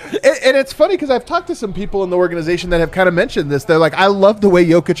like, and it's funny because I've talked to some people in the organization that have kind of mentioned this. They're like, I love the way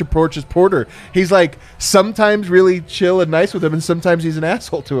Jokic approaches Porter. He's like sometimes really chill and nice with him, and sometimes he's an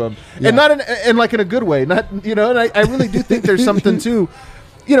asshole to him, and not in like in a good way. Not And I really do think there's something to.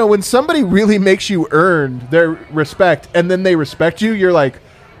 When somebody really makes you earn their respect and then they respect you, you're like,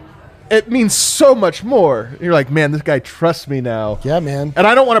 it means so much more. You're like, man, this guy trusts me now. yeah, man. And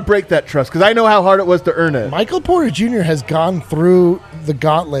I don't want to break that trust because I know how hard it was to earn it. Michael Porter Jr. has gone through the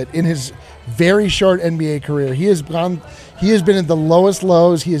gauntlet in his very short NBA career. He has been at the lowest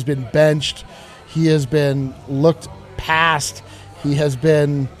lows. He has been benched. He has been looked past. He has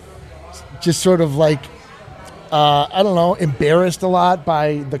been just sort of like, I don't know, embarrassed a lot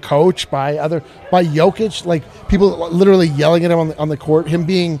by the coach, by Jokic, like people literally yelling at him on the court, him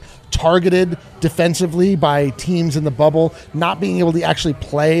being targeted defensively by teams in the bubble, not being able to actually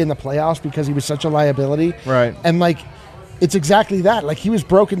play in the playoffs because he was such a liability. Right. And like, it's exactly that. Like he was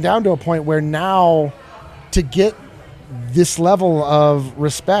broken down to a point where now to get this level of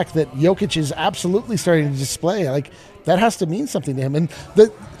respect that Jokic is absolutely starting to display, like that has to mean something to him. And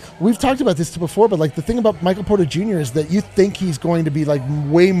we've talked about this before, but like the thing about Michael Porter Jr. is that you think he's going to be like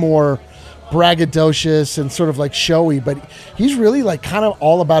way more braggadocious and sort of like showy, but he's really like kind of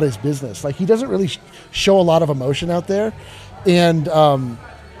all about his business. Like he doesn't really show a lot of emotion out there. And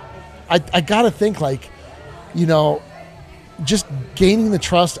I got to think like, just gaining the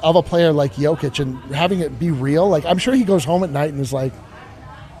trust of a player like Jokic and having it be real. Like I'm sure he goes home at night and is like,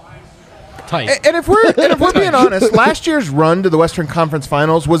 tight. And if we're being honest, last year's run to the Western Conference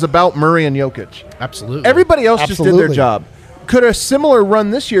Finals was about Murray and Jokic. Absolutely. Everybody else just did their Absolutely. job. Could a similar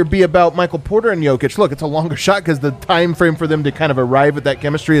run this year be about Michael Porter and Jokic? Look, it's a longer shot because the time frame for them to kind of arrive at that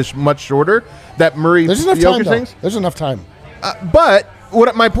chemistry is much shorter. That Murray There's enough time, Jokic though. things. There's enough time. But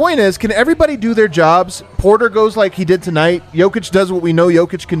what my point is, can everybody do their jobs? Porter goes like he did tonight. Jokic does what we know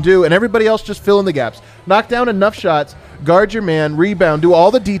Jokic can do, and everybody else just fill in the gaps. Knock down enough shots, guard your man, rebound, do all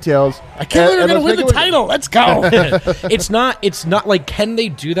the details. I can't believe they're and going to let's win make the it work. title. Let's go. It's not like, can they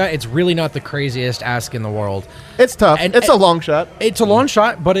do that? It's really not the craziest ask in the world. It's tough. And- It's a long shot. It's a long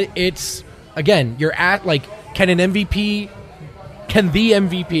shot, but it's again, you're at like, can the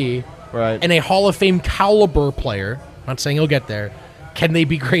MVP Right. and a Hall of Fame caliber player, I'm not saying he'll get there, can they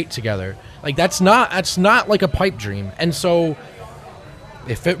be great together? Like that's not like a pipe dream. And so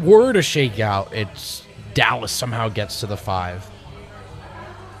if it were to shake out, it's Dallas somehow gets to the 5.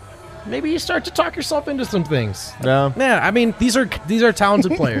 Maybe you start to talk yourself into some things. Yeah. Yeah, I mean these are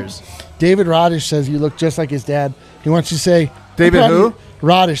talented players. David Rodish says you look just like his dad. He wants you to say... David "I'm proud who? of you."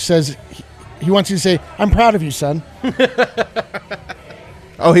 Rodish says he wants you to say, I'm proud of you, son.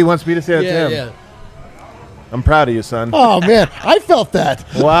 Oh, he wants me to say that to him. Yeah. I'm proud of you, son. Oh, man. I felt that.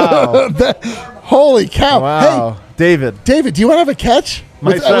 Wow. Holy cow. Wow. David. Hey, David, do you want to have a catch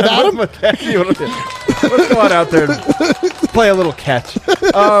My with son, Adam? let's go on out there and play a little catch.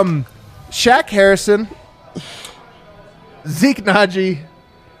 Shaq Harrison, Zeke Naji,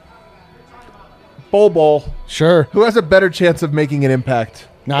 Bol, Sure. who has a better chance of making an impact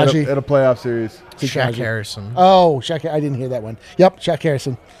Najee. at a playoff series? Shaq Harrison. Oh, Shaq. I didn't hear that one. Yep, Shaq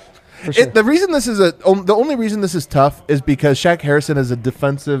Harrison. For sure. The reason this is the only reason this is tough is because Shaq Harrison is a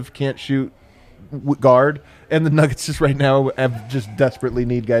defensive, can't shoot guard, and the Nuggets just right now just desperately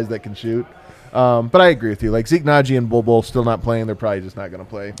need guys that can shoot. But I agree with you. Like Zeke Naji and Bol still not playing. They're probably just not going to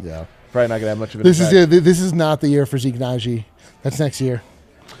play. Yeah. Probably not going to have much of an This impact. is not the year for Zeke Naji. That's next year.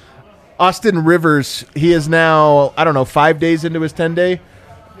 Austin Rivers, he is now, 5 days into his 10-day.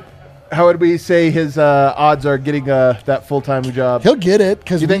 How would we say his odds are getting that full-time job? He'll get it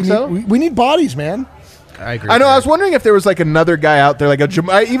because You think so? we need bodies, man. I agree. I know. with I that. was wondering if there was like another guy out there, like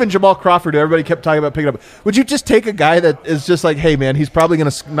even Jamal Crawford, who everybody kept talking about picking up. Would you just take a guy that is just like, hey, man, he's probably going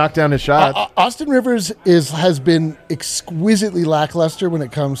to knock down his shot? Austin Rivers has been exquisitely lackluster when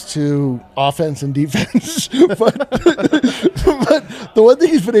it comes to offense and defense, but the one thing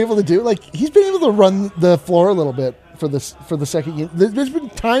he's been able to do, like he's been able to run the floor a little bit for the second year. There's been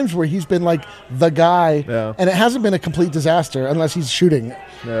times where he's been like the guy, Yeah. and it hasn't been a complete disaster unless he's shooting.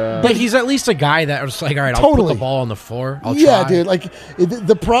 But he's at least a guy that was like, all right, I'll put Totally. the ball on the floor. I'll Yeah, try. dude. Like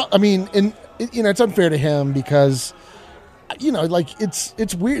I mean, it's unfair to him because, like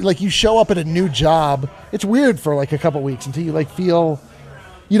it's weird. Like you show up at a new job, it's weird for like a couple weeks until you like feel,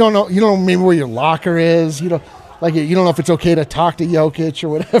 you don't know maybe where your locker is. You don't know if it's okay to talk to Jokic or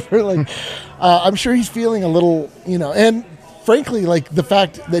whatever. Like, I'm sure he's feeling a little, and frankly, like the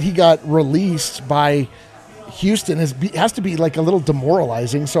fact that he got released by Houston has to be like a little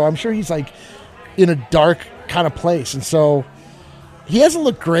demoralizing. So I'm sure he's like in a dark kind of place, and so he hasn't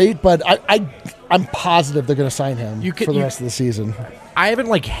looked great. But I'm positive they're going to sign him for the rest of the season. I haven't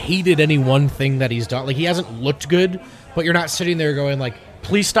like hated any one thing that he's done. Like he hasn't looked good, but you're not sitting there going like,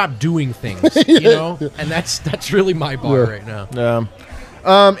 please stop doing things, And that's really my bar right now.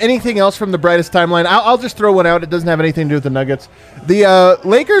 Anything else from the brightest timeline? I'll just throw one out. It doesn't have anything to do with the Nuggets. The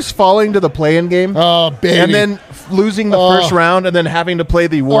Lakers falling to the play-in game. Oh, baby. And then losing the first round and then having to play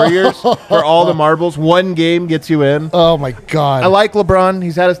the Warriors for all the marbles. One game gets you in. Oh my God! I like LeBron.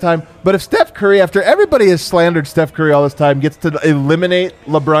 He's had his time. But if Steph Curry, after everybody has slandered Steph Curry all this time, gets to eliminate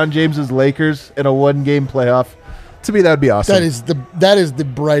LeBron James's Lakers in a one-game playoff, to me that would be awesome. That is the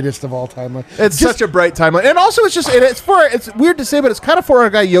brightest of all time. It's such a bright timeline, and also it's weird to say, but it's kind of for our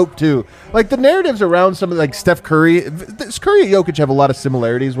guy Jokic too. Like the narratives around something like Steph Curry, Curry and Jokic have a lot of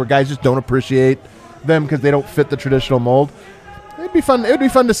similarities where guys just don't appreciate them because they don't fit the traditional mold. It'd be fun. It would be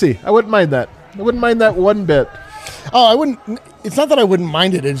fun to see. I wouldn't mind that. I wouldn't mind that one bit. Oh, I wouldn't. It's not that I wouldn't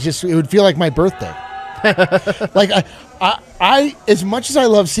mind it. It's just it would feel like my birthday. Like I as much as I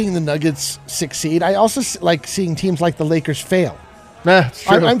love seeing the Nuggets succeed, I also like seeing teams like the Lakers fail. It's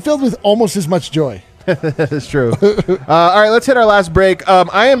true. I'm filled with almost as much joy. It's true. All right, let's hit our last break.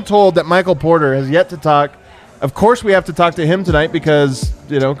 I am told that Michael Porter has yet to talk. Of course, we have to talk to him tonight because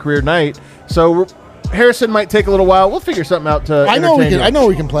career night. So Harrison might take a little while. We'll figure something out to. I know entertain you.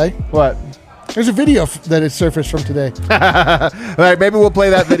 we can play. What? There's a video that has surfaced from today. All right, maybe we'll play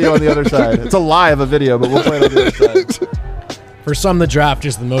that video on the other side. It's a lie of a video, but we'll play it on the other side. For some, the draft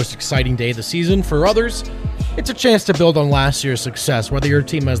is the most exciting day of the season. For others, It's a chance to build on last year's success. Whether your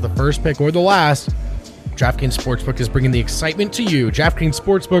team has the first pick or the last, DraftKings Sportsbook is bringing the excitement to you. DraftKings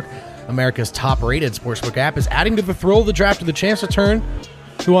Sportsbook, America's top-rated sportsbook app, is adding to the thrill of the draft with a chance to turn.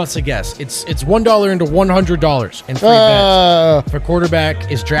 Who wants to guess? It's $1 into $100 in free bets. If a quarterback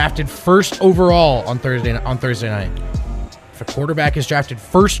is drafted first overall on Thursday night. If a quarterback is drafted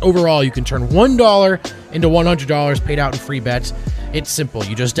first overall, you can turn $1 into $100 paid out in free bets. It's simple.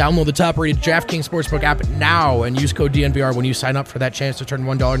 You just download the top-rated DraftKings Sportsbook app now and use code DNVR when you sign up for that chance to turn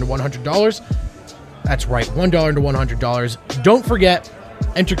 $1 into $100. That's right, $1 into $100. Don't forget,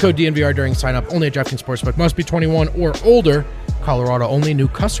 enter code DNVR during sign-up. Only at DraftKings Sportsbook. Must be 21 or older. Colorado only. New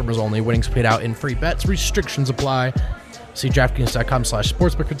customers only. Winnings paid out in free bets. Restrictions apply. See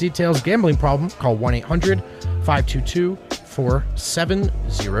DraftKings.com/sportsbook for details. Gambling problem? Call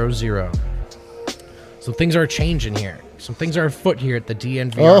 1-800-522-4700. So things are changing here. Some things are afoot here at the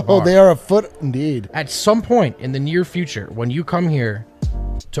DNVR bar. They are afoot indeed. At some point in the near future, when you come here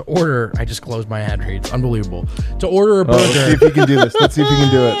to order, I just closed my ad read. It's unbelievable. To order a burger, Let's see if you can do this. Let's see if you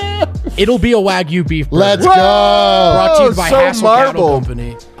can do it. it'll be a Wagyu beef burger. Let's go. Brought to you by so Hassel Cattle marbled.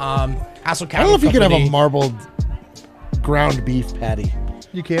 Company. Hassel I Cattle don't know if you can have Company. a marbled ground beef patty.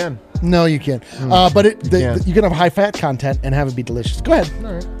 You can. No, you can't. But you can have high fat content and have it be delicious. Go ahead.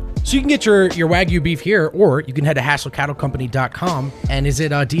 All right. So you can get your Wagyu beef here, or you can head to HassleCattleCompany.com. And is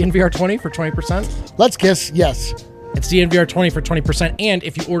it DNVR 20 for 20%? Let's kiss. Yes. It's DNVR 20 for 20%. And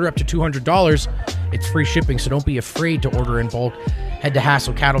if you order up to $200, it's free shipping. So don't be afraid to order in bulk. Head to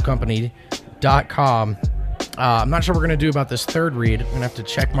HassleCattleCompany.com. I'm not sure what we're going to do about this third read. I'm going to have to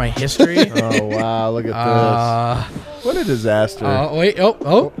check my history. Oh, wow. Look at this. What a disaster. Wait.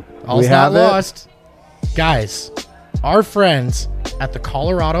 All's not have it? lost. Guys, our friends at the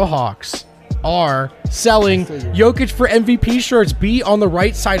Colorado Hawks are selling Jokic for MVP shirts. Be on the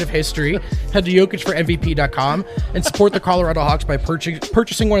right side of history. Head to JokicForMVP.com and support the Colorado Hawks by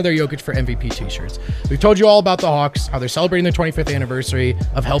purchasing one of their Jokic for MVP t-shirts. We've told you all about the Hawks, how they're celebrating their 25th anniversary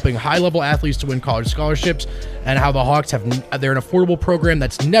of helping high-level athletes to win college scholarships, and how the Hawks they're an affordable program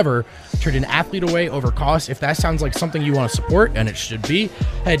that's never turned an athlete away over cost. If that sounds like something you want to support, and it should be,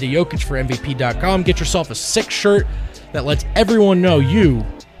 head to JokicForMVP.com. Get yourself a sick shirt that lets everyone know you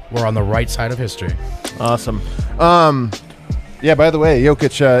were on the right side of history. Awesome. Yeah, by the way,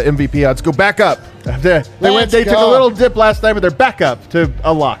 Jokic MVP odds go back up. They took a little dip last night, but they're back up to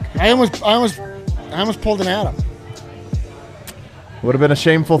a lock. I almost pulled an Adam. Would have been a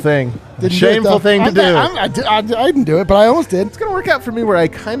shameful thing. Didn't Shameful do it, though. thing to do. I didn't do it, but I almost did. It's going to work out for me where I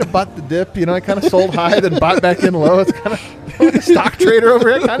kind of bought the dip. You know, I kind of sold high, then bought back in low. It's kind of like a stock trader over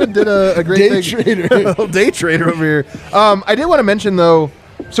here. I kind of did a great Day thing. trader. A little day trader over here. I did want to mention, though,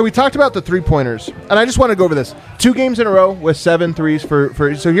 so we talked about the three-pointers, and I just want to go over this. 2 games in a row with 7 threes for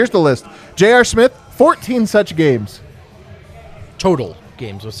so here's the list. J.R. Smith, 14 such games. Total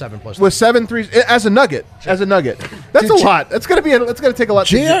games with 7+. With 7 threes as a Nugget. As a Nugget. That's a lot. That's going to take a lot.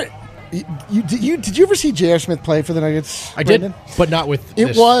 JR, did you ever see J.R. Smith play for the Nuggets? I did, Brandon? but not with It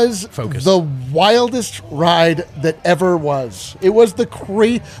this was focus. the wildest ride that ever was. It was the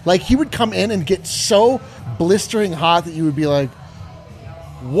like he would come in and get so blistering hot that you would be like,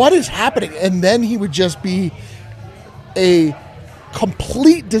 what is happening? And then he would just be a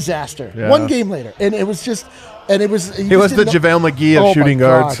complete disaster. Yeah. 1 game later. And it was just, He was the JaVale McGee of shooting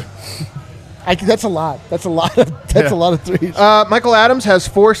guards. That's a lot. That's a lot of threes. Michael Adams has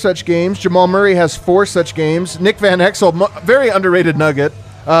 4 such games. Jamal Murray has 4 such games. Nick Van Exel, very underrated Nugget,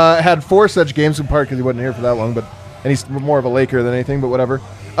 had 4 such games, in part because he wasn't here for that long, and he's more of a Laker than anything, but whatever.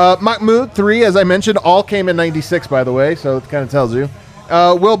 Mahmoud, 3, as I mentioned, all came in 96, by the way, so it kind of tells you.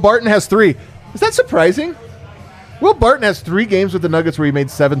 Will Barton has 3. Is that surprising? Will Barton has 3 games with the Nuggets where he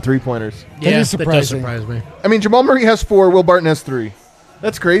made 7 3-pointers. Yeah, is that does surprising. surprise me. I mean, Jamal Murray has 4. Will Barton has 3.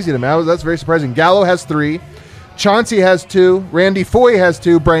 That's crazy to me. That's very surprising. Gallo has 3. Chauncey has 2. Randy Foye has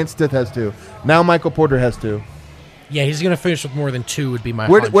 2. Bryant Stith has 2. Now Michael Porter has 2. Yeah, he's going to finish with more than 2 would be my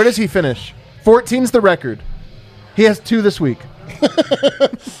Where hunch. does he finish? 14's the record. He has 2 this week.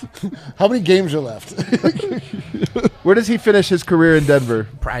 How many games are left? Where does he finish his career in Denver?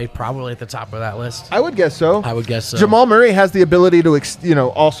 Probably at the top of that list. I would guess so. I would guess so. Jamal Murray has the ability to,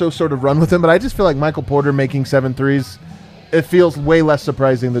 also sort of run with him, but I just feel like Michael Porter making 7 threes, it feels way less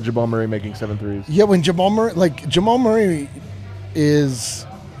surprising than Jamal Murray making 7 threes. Yeah, when Jamal Murray is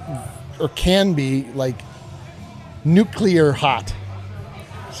or can be like nuclear hot.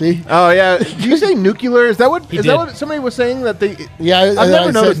 See? Oh yeah, did you say nuclear? Is that what He is did. that what somebody was saying that they? Yeah, I've never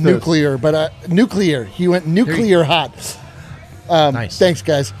I noticed said this. nuclear, but nuclear. He went nuclear hot. Nice. Thanks,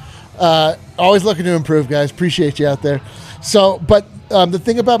 guys. Always looking to improve, guys. Appreciate you out there. So, but the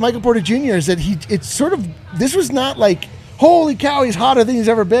thing about Michael Porter Jr. is that this was not like, holy cow, he's hotter than he's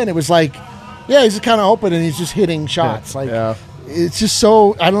ever been. It was like, yeah, he's just kind of open and he's just hitting shots. It's just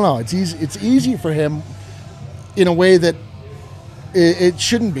so, I don't know. It's easy for him in a way that it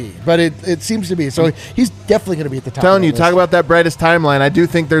shouldn't be, but it seems to be. So he's definitely going to be at the top. Telling you, talk about that brightest timeline. I do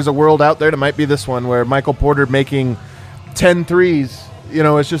think there's a world out there that might be this one where Michael Porter making 10 threes.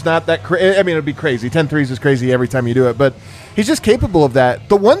 It's just not that crazy. I mean, it'd be crazy. 10 threes is crazy every time you do it, but he's just capable of that.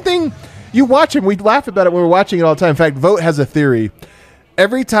 The one thing, you watch him, we laugh about it when we're watching it all the time. In fact, Vogt has a theory.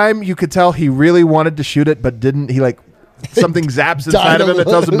 Every time you could tell he really wanted to shoot it, but didn't, he something zaps inside of him that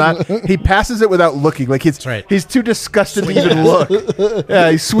tells him not. He passes it without looking. He's too disgusted to even look. Yeah,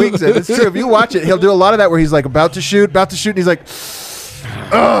 he swings it. It's true. If you watch it, he'll do a lot of that where he's about to shoot, and he's like,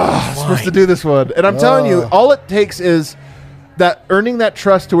 I'm supposed to do this one. And I'm telling you, all it takes is that earning that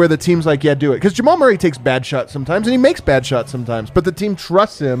trust to where the team's like, yeah, do it. Because Jamal Murray takes bad shots sometimes, and he makes bad shots sometimes, but the team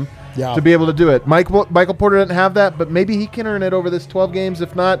trusts him to be able to do it. Michael Porter didn't have that, but maybe he can earn it over this 12 games.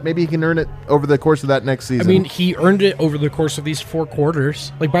 If not, maybe he can earn it over the course of that next season. I mean, he earned it over the course of these 4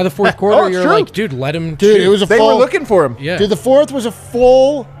 quarters. Like, by the fourth quarter, you're true. like, dude, let him shoot. It was they were looking for him. Yeah. Dude, the fourth was a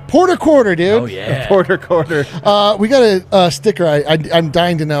full Porter quarter, dude. Oh, yeah. Porter quarter. We got a sticker. I'm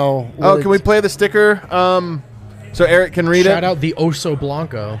dying to know. Can we play the sticker? So Eric can read it. Shout out the Oso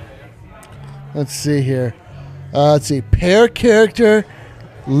Blanco. Let's see here. Let's see. Pair character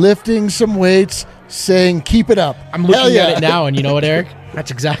lifting some weights, saying keep it up. I'm looking at it now, and you know what, Eric?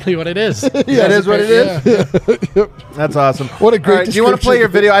 That's exactly what it is. That is what it is. That's awesome. What a great All right, do you want to play your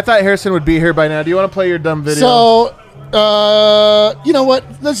video? I thought Harrison would be here by now. Do you want to play your dumb video? So, you know what?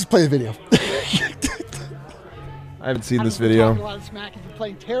 Let's just play the video. I haven't seen this video.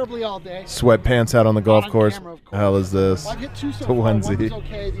 Playing terribly all day. Sweatpants out on the golf on course. camera, of course. Hell is this? Well, I hit 2 so The far. One onesie. was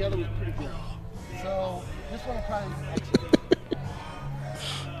okay, the other was pretty good. So this one will probably.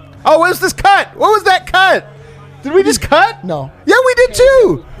 Oh, what was this cut? What was that cut? Did we just cut? No. Yeah, we did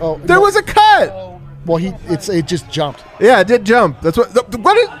too. Oh, there no. was a cut. Well, it just jumped. Yeah, it did jump. That's what.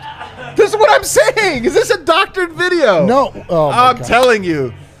 This is what I'm saying. Is this a doctored video? No. Oh, my I'm God. telling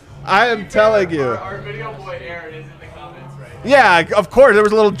you. I am telling you. Our video boy Aaron is in the comments, right? Yeah, of course. There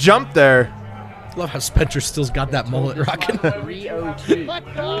was a little jump there. Love how Spencer still's got that mullet rocking. 302.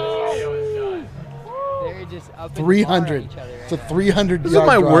 They're just up 300. each other right It's a now. 300. This is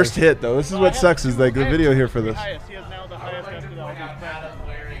my worst hit, though. This is what sucks. Is like the video here for this. He has now the highest Adam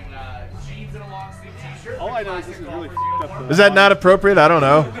wearing jeans and a long sleeve t-shirt. All I know is this is really f***ed up. Is that not appropriate? I don't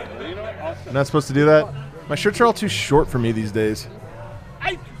know. I'm not supposed to do that. My shirts are all too short for me these days.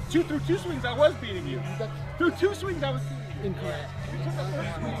 Through 2 swings, I was beating you. Through 2 swings, I was Incorrect.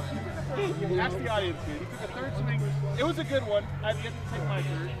 Ask the audience, dude. He took a 3rd swing. It was a good one. I have yet to take my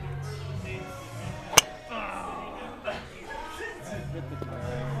 3rd.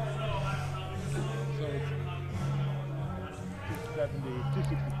 So it's 270,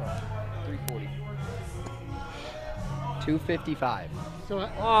 265, 340. 255. So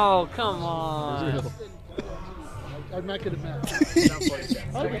Oh, come on. I'm not good at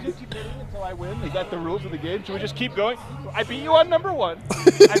math. Oh, we just keep hitting until I win. Is that the rules of the game? Should we just keep going? I beat you on number 1.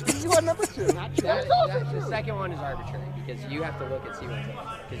 I beat you on number 2. Not true. The second one is arbitrary because you have to look and see what's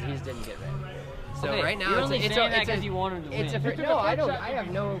up because his didn't get read. So Okay, right you're now only it's saying that a 'cause you want him to it's win. no, I don't. I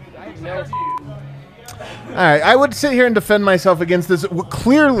have no. All right, I would sit here and defend myself against this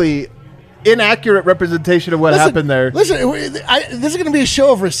clearly inaccurate representation of what happened there. Listen, this is going to be a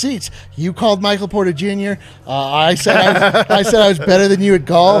show of receipts. You called Michael Porter Jr. I said I was better than you at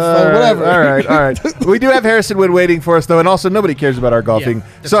golf. Whatever. All right. We do have Harrison Wind waiting for us, though, and also nobody cares about our golfing.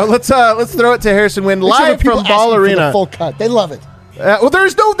 Yeah, so let's throw it to Harrison Wind Make sure live the people from Ball asking for the Arena. full cut. They love it. Well,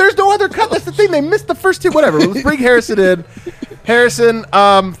 there's no other cut. That's the thing. They missed the first 2. Whatever. Let's bring Harrison in. Harrison,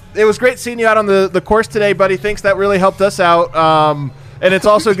 it was great seeing you out on the course today, buddy. Thanks. That really helped us out. And it's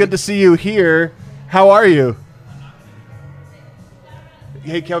also good to see you here. How are you?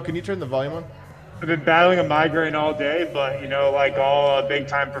 Hey, Kel, can you turn the volume on? I've been battling a migraine all day, but like all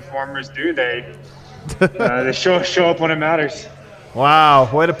big-time performers do, they show up when it matters.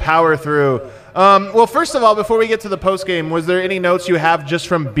 Wow, way to power through. Well, first of all, before we get to the post game, was there any notes you have just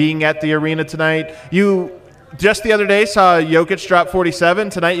from being at the arena tonight? You just the other day saw Jokic drop 47.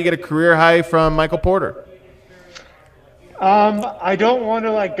 Tonight you get a career high from Michael Porter. I don't want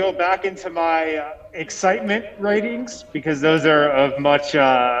to go back into my excitement ratings because those are of much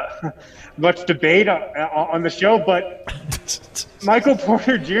much debate on the show. But Michael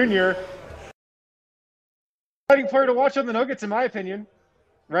Porter Jr. exciting player to watch on the Nuggets, in my opinion,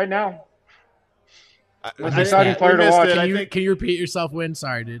 right now. Most exciting player to watch. Can you repeat yourself, Win?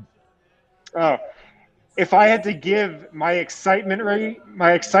 Sorry, dude. Oh, if I had to give my excitement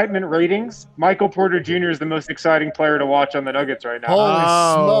ratings, Michael Porter Jr. is the most exciting player to watch on the Nuggets right now. Holy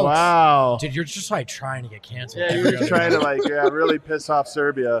smokes. Wow. Dude, you're just like trying to get canceled. Yeah, you're just trying to really piss off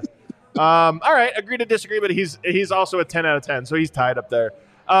Serbia. All right, agree to disagree, but he's also a 10 out of 10, so he's tied up there.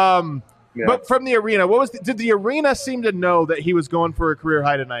 Yeah. But from the arena, did the arena seem to know that he was going for a career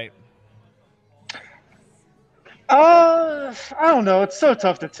high tonight? I don't know. It's so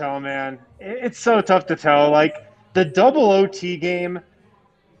tough to tell, man. It's so tough to tell. Like the double OT game,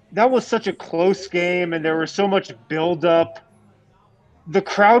 that was such a close game, and there was so much buildup. The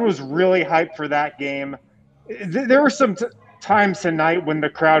crowd was really hyped for that game. There were some times tonight when the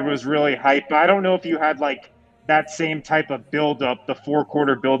crowd was really hyped, but I don't know if you had like that same type of buildup, the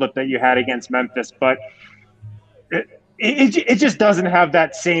 4-quarter buildup that you had against Memphis, but it just doesn't have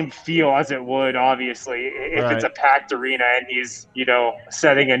that same feel as it would, obviously, if it's a packed arena and he's,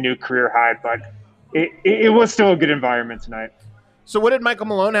 setting a new career high. But it was still a good environment tonight. So what did Michael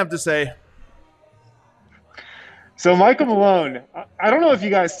Malone have to say? So Michael Malone, I don't know if you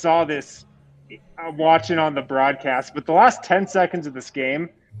guys saw this watching on the broadcast, but the last 10 seconds of this game,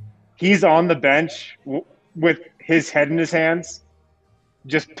 he's on the bench with his head in his hands,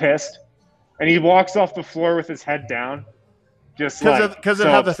 just pissed. And he walks off the floor with his head down, just because of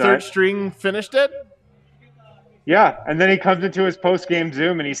how the third string finished it. Yeah, and then he comes into his post-game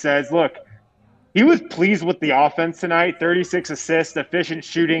Zoom and he says, "Look, he was pleased with the offense tonight. 36 assists, efficient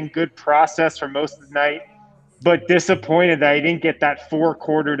shooting, good process for most of the night, but disappointed that he didn't get that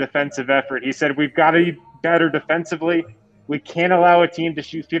 4-quarter defensive effort." He said, "We've got to be better defensively. We can't allow a team to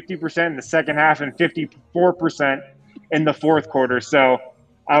shoot 50% in the second half and 54% in the fourth quarter." So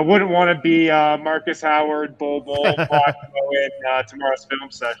I wouldn't want to be Marcus Howard, Bol in tomorrow's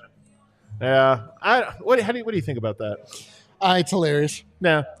film session. Yeah. What do you think about that? It's hilarious.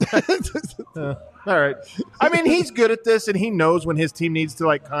 Yeah. All right. I mean, he's good at this, and he knows when his team needs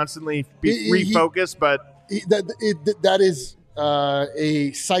to constantly refocus. But that is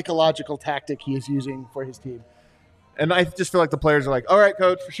a psychological tactic he is using for his team. And I just feel like the players are like, "All right,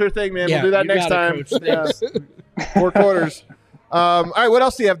 coach, for sure thing, man. We'll do that next time." Yeah. 4 quarters. All right, what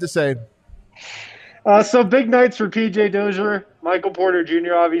else do you have to say? So big nights for PJ Dozier, Michael Porter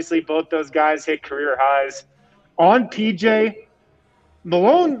Jr. Obviously, both those guys hit career highs. On PJ,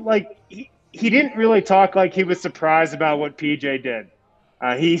 Malone, he didn't really talk like he was surprised about what PJ did.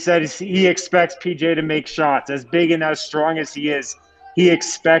 He said he expects PJ to make shots. As big and as strong as he is, he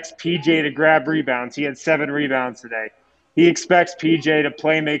expects PJ to grab rebounds. He had 7 rebounds today. He expects PJ to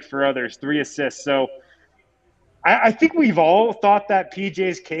play make for others, 3 assists. So I think we've all thought that PJ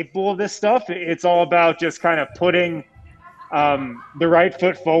is capable of this stuff. It's all about just kind of putting the right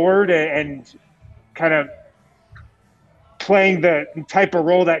foot forward and kind of playing the type of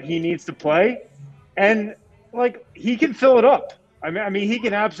role that he needs to play. And, he can fill it up. I mean, he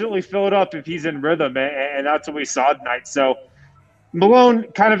can absolutely fill it up if he's in rhythm, and that's what we saw tonight. So Malone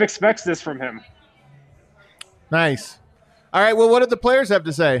kind of expects this from him. Nice. All right, well, what did the players have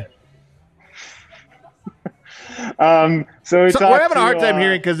to say? So we're having a hard time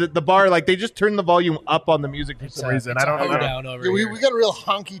hearing because the bar, they just turned the volume up on the music for some reason. I don't know. We got a real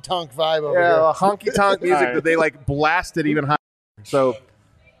honky tonk vibe over here. Yeah, honky tonk music that they blasted even higher. So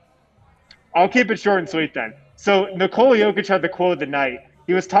I'll keep it short and sweet then. So Nikola Jokic had the quote of the night.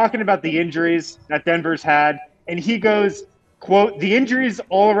 He was talking about the injuries that Denver's had, and he goes, quote, "The injuries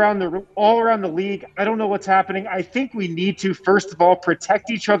all around the league. I don't know what's happening. I think we need to, first of all,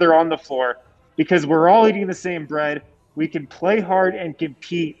 protect each other on the floor because we're all eating the same bread. We can play hard and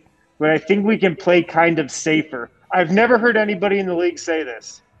compete, but I think we can play kind of safer." I've never heard anybody in the league say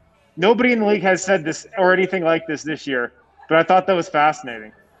this. Nobody in the league has said this or anything like this year, but I thought that was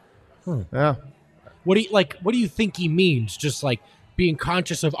fascinating. Yeah. What do you think he means? Just being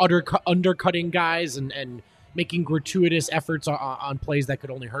conscious of undercutting guys and making gratuitous efforts on plays that could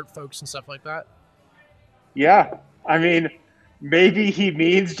only hurt folks and stuff like that? Yeah. I mean, maybe he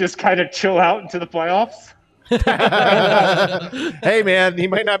means just kind of chill out into the playoffs. Hey, man, he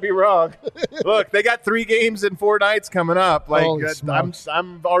might not be wrong. Look, they got 3 games in 4 nights coming up.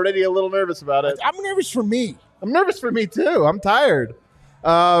 I'm already a little nervous about it. I'm nervous for me. I'm nervous for me, too. I'm tired.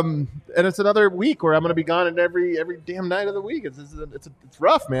 And it's another week where I'm going to be gone in every damn night of the week. It's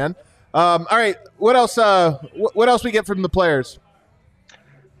rough, man. All right, what else? What else we get from the players?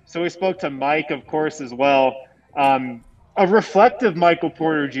 So we spoke to Mike, of course, as well. A reflective Michael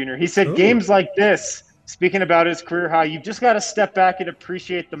Porter Jr. He said, games like this, speaking about his career high, you've just got to step back and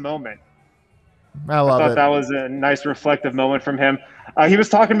appreciate the moment. I thought that was a nice reflective moment from him. He was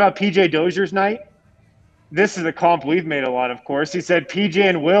talking about PJ Dozier's night. This is a comp we've made a lot, of course. He said PJ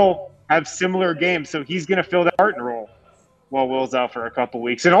and Will have similar games, so he's going to fill that Barton role while Will's out for a couple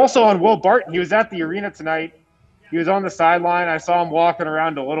weeks. And also on Will Barton, he was at the arena tonight. He was on the sideline. I saw him walking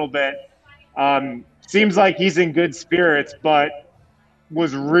around a little bit. Seems like he's in good spirits, but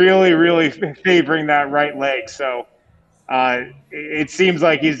was really, really favoring that right leg. So it seems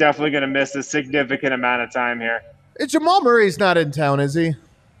like he's definitely going to miss a significant amount of time here. Jamal Murray's not in town, is he?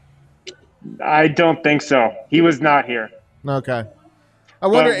 I don't think so. He was not here. Okay. I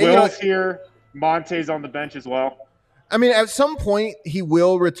wonder. But Will's here. Monte's on the bench as well. I mean, at some point, he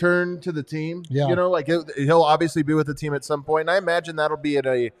will return to the team. Yeah. You know, like he'll obviously be with the team at some point, and I imagine that'll be at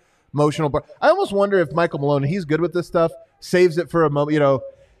a emotional part. I almost wonder if Michael Malone, he's good with this stuff, saves it for a moment. You know,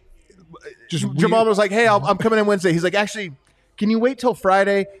 Jamal was like, "Hey, I'm coming in Wednesday." He's like, "Actually, can you wait till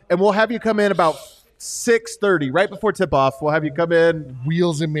Friday, and we'll have you come in about 6:30, right before tip off. We'll have you come in,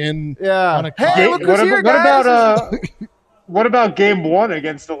 wheels him in. Yeah. On a Hey, look who's here, guys. What about game 1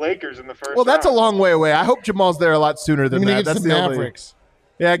 against the Lakers in the first Well, that's a round? long way away. I hope Jamal's there a lot sooner than that. Against That's the the only- Mavericks.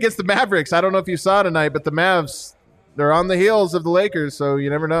 Yeah, against the Mavericks. I don't know if you saw tonight, but the Mavs, they're on the heels of the Lakers, so you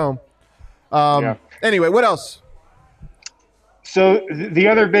never know. Anyway, what else? So the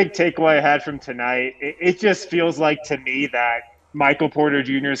other big takeaway I had from tonight, it just feels like to me that Michael Porter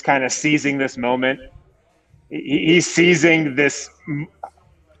Jr. is kind of seizing this moment. He's seizing this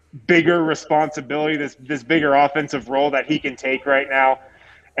bigger responsibility, this bigger offensive role that he can take right now.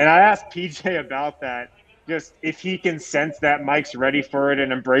 And I asked PJ about that, just if he can sense that Mike's ready for it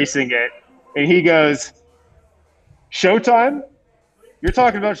and embracing it. And he goes, Showtime? You're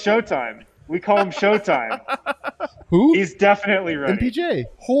talking about Showtime. We call him Showtime. Who? He's definitely ready. MPJ.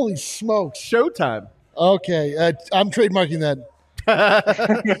 Holy smokes. Showtime. Okay. I'm trademarking that.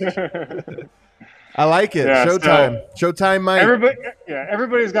 I like it. Yeah, Showtime. Showtime, Mike.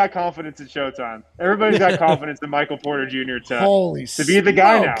 Everybody's got confidence in Showtime. Everybody's got confidence in Michael Porter Jr. to be the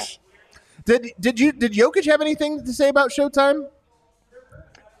guy now. Did Jokic have anything to say about Showtime?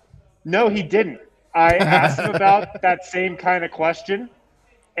 No, he didn't. I asked him about that same kind of question,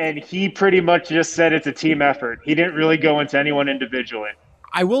 and he pretty much just said it's a team effort. He didn't really go into anyone individually.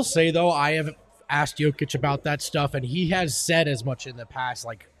 I will say, though, I have asked Jokic about that stuff, and he has said as much in the past.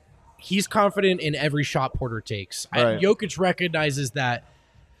 Like, he's confident in every shot Porter takes. Right. Jokic recognizes that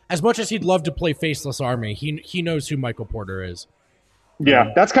as much as he'd love to play Faceless Army, he knows who Michael Porter is.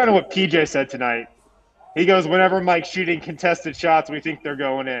 Yeah, that's kind of what PJ said tonight. He goes, whenever Mike's shooting contested shots, we think they're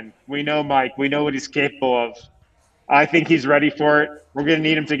going in. We know Mike. We know what he's capable of. I think he's ready for it. We're going to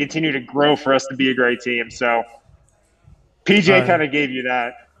need him to continue to grow for us to be a great team. So PJ kind of gave you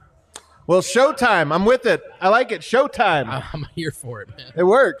that. Well, Showtime. I'm with it. I like it. Showtime. I'm here for it, man. It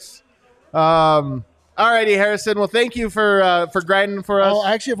works. All righty, Harrison. Well, thank you for grinding for us. Oh,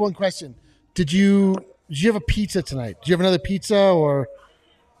 I actually have one question. Did you have a pizza tonight? Did you have another pizza or?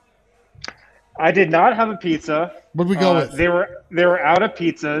 I did not have a pizza. What did we go with? They were out of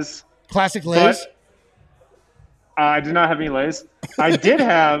pizzas. Classic Lay's? I did not have any Lay's. I did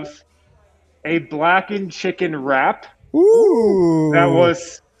have a blackened chicken wrap. Ooh. That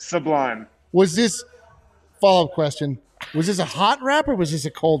was sublime. Was this, follow-up question, was this a hot wrap or was this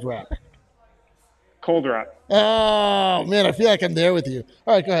a cold wrap? Cold wrap. Oh, man, I feel like I'm there with you.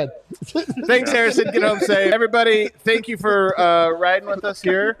 All right, go ahead. Thanks, Harrison. Get home safe. Everybody, thank you for riding with us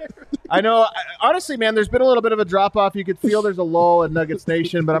here. I know, honestly, man, there's been a little bit of a drop-off. You could feel there's a lull in Nuggets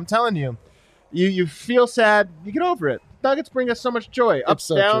Nation, but I'm telling you, you feel sad, you get over it. Nuggets bring us so much joy. Ups,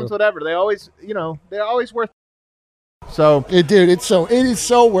 so downs, true. whatever. They always, they're always worth it. So, Dude, it is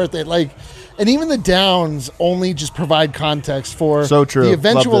so worth it. Like, and even the downs only just provide context for So true. the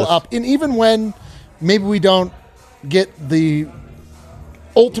eventual Love this. up. And even when maybe we don't get the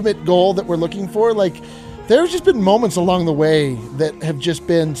ultimate goal that we're looking for, like, there's just been moments along the way that have just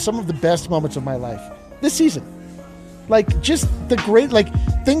been some of the best moments of my life this season. Like, just the great, like,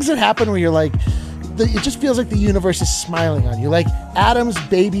 things that happen where you're like, it just feels like the universe is smiling on you. Like Adam's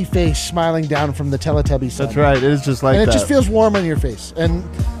baby face smiling down from the Teletubby sun. that's right. It is just like And it that. just feels warm on your face. And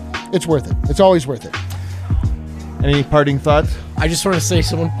it's worth it. It's always worth it. Any parting thoughts? I just want to say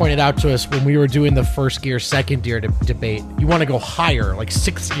someone pointed out to us when we were doing the first gear, second gear debate, you want to go higher, like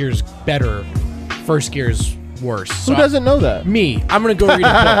 6 gears better, first gear's worse. Who doesn't know that? Me. I'm going to go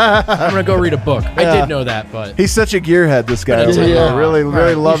read a book. I Yeah. did know that, but He's such a gearhead, this guy. But it's over like, there. oh, Really, all really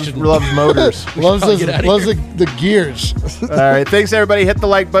right, we loves should- motors. Loves probably get outta the gears. All right. Thanks, everybody. Hit the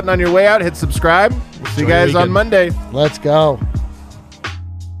like button on your way out. Hit subscribe. We'll see you Enjoy your guys on weekend. Monday. Let's go.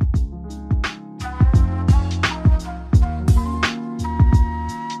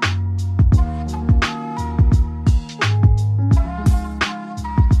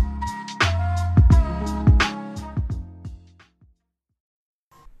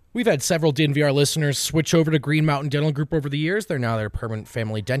 we We've had several DNVR listeners switch over to Green Mountain Dental Group over the years. They're now their permanent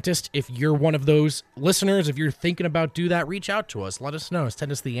family dentist. If you're one of those listeners, if you're thinking about do that, reach out to us. Let us know.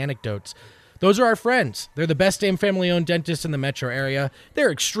 Send us the anecdotes. Those are our friends. They're the best damn family-owned dentist in the metro area.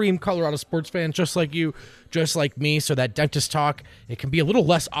 They're extreme Colorado sports fans, just like you, just like me. So that dentist talk, it can be a little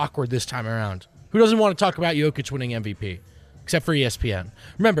less awkward this time around. Who doesn't want to talk about Jokic winning MVP? Except for ESPN.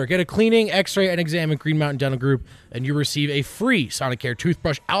 Remember, get a cleaning, x-ray, and exam at Green Mountain Dental Group, and you receive a free Sonicare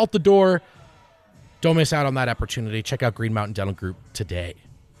toothbrush out the door. Don't miss out on that opportunity. Check out Green Mountain Dental Group today.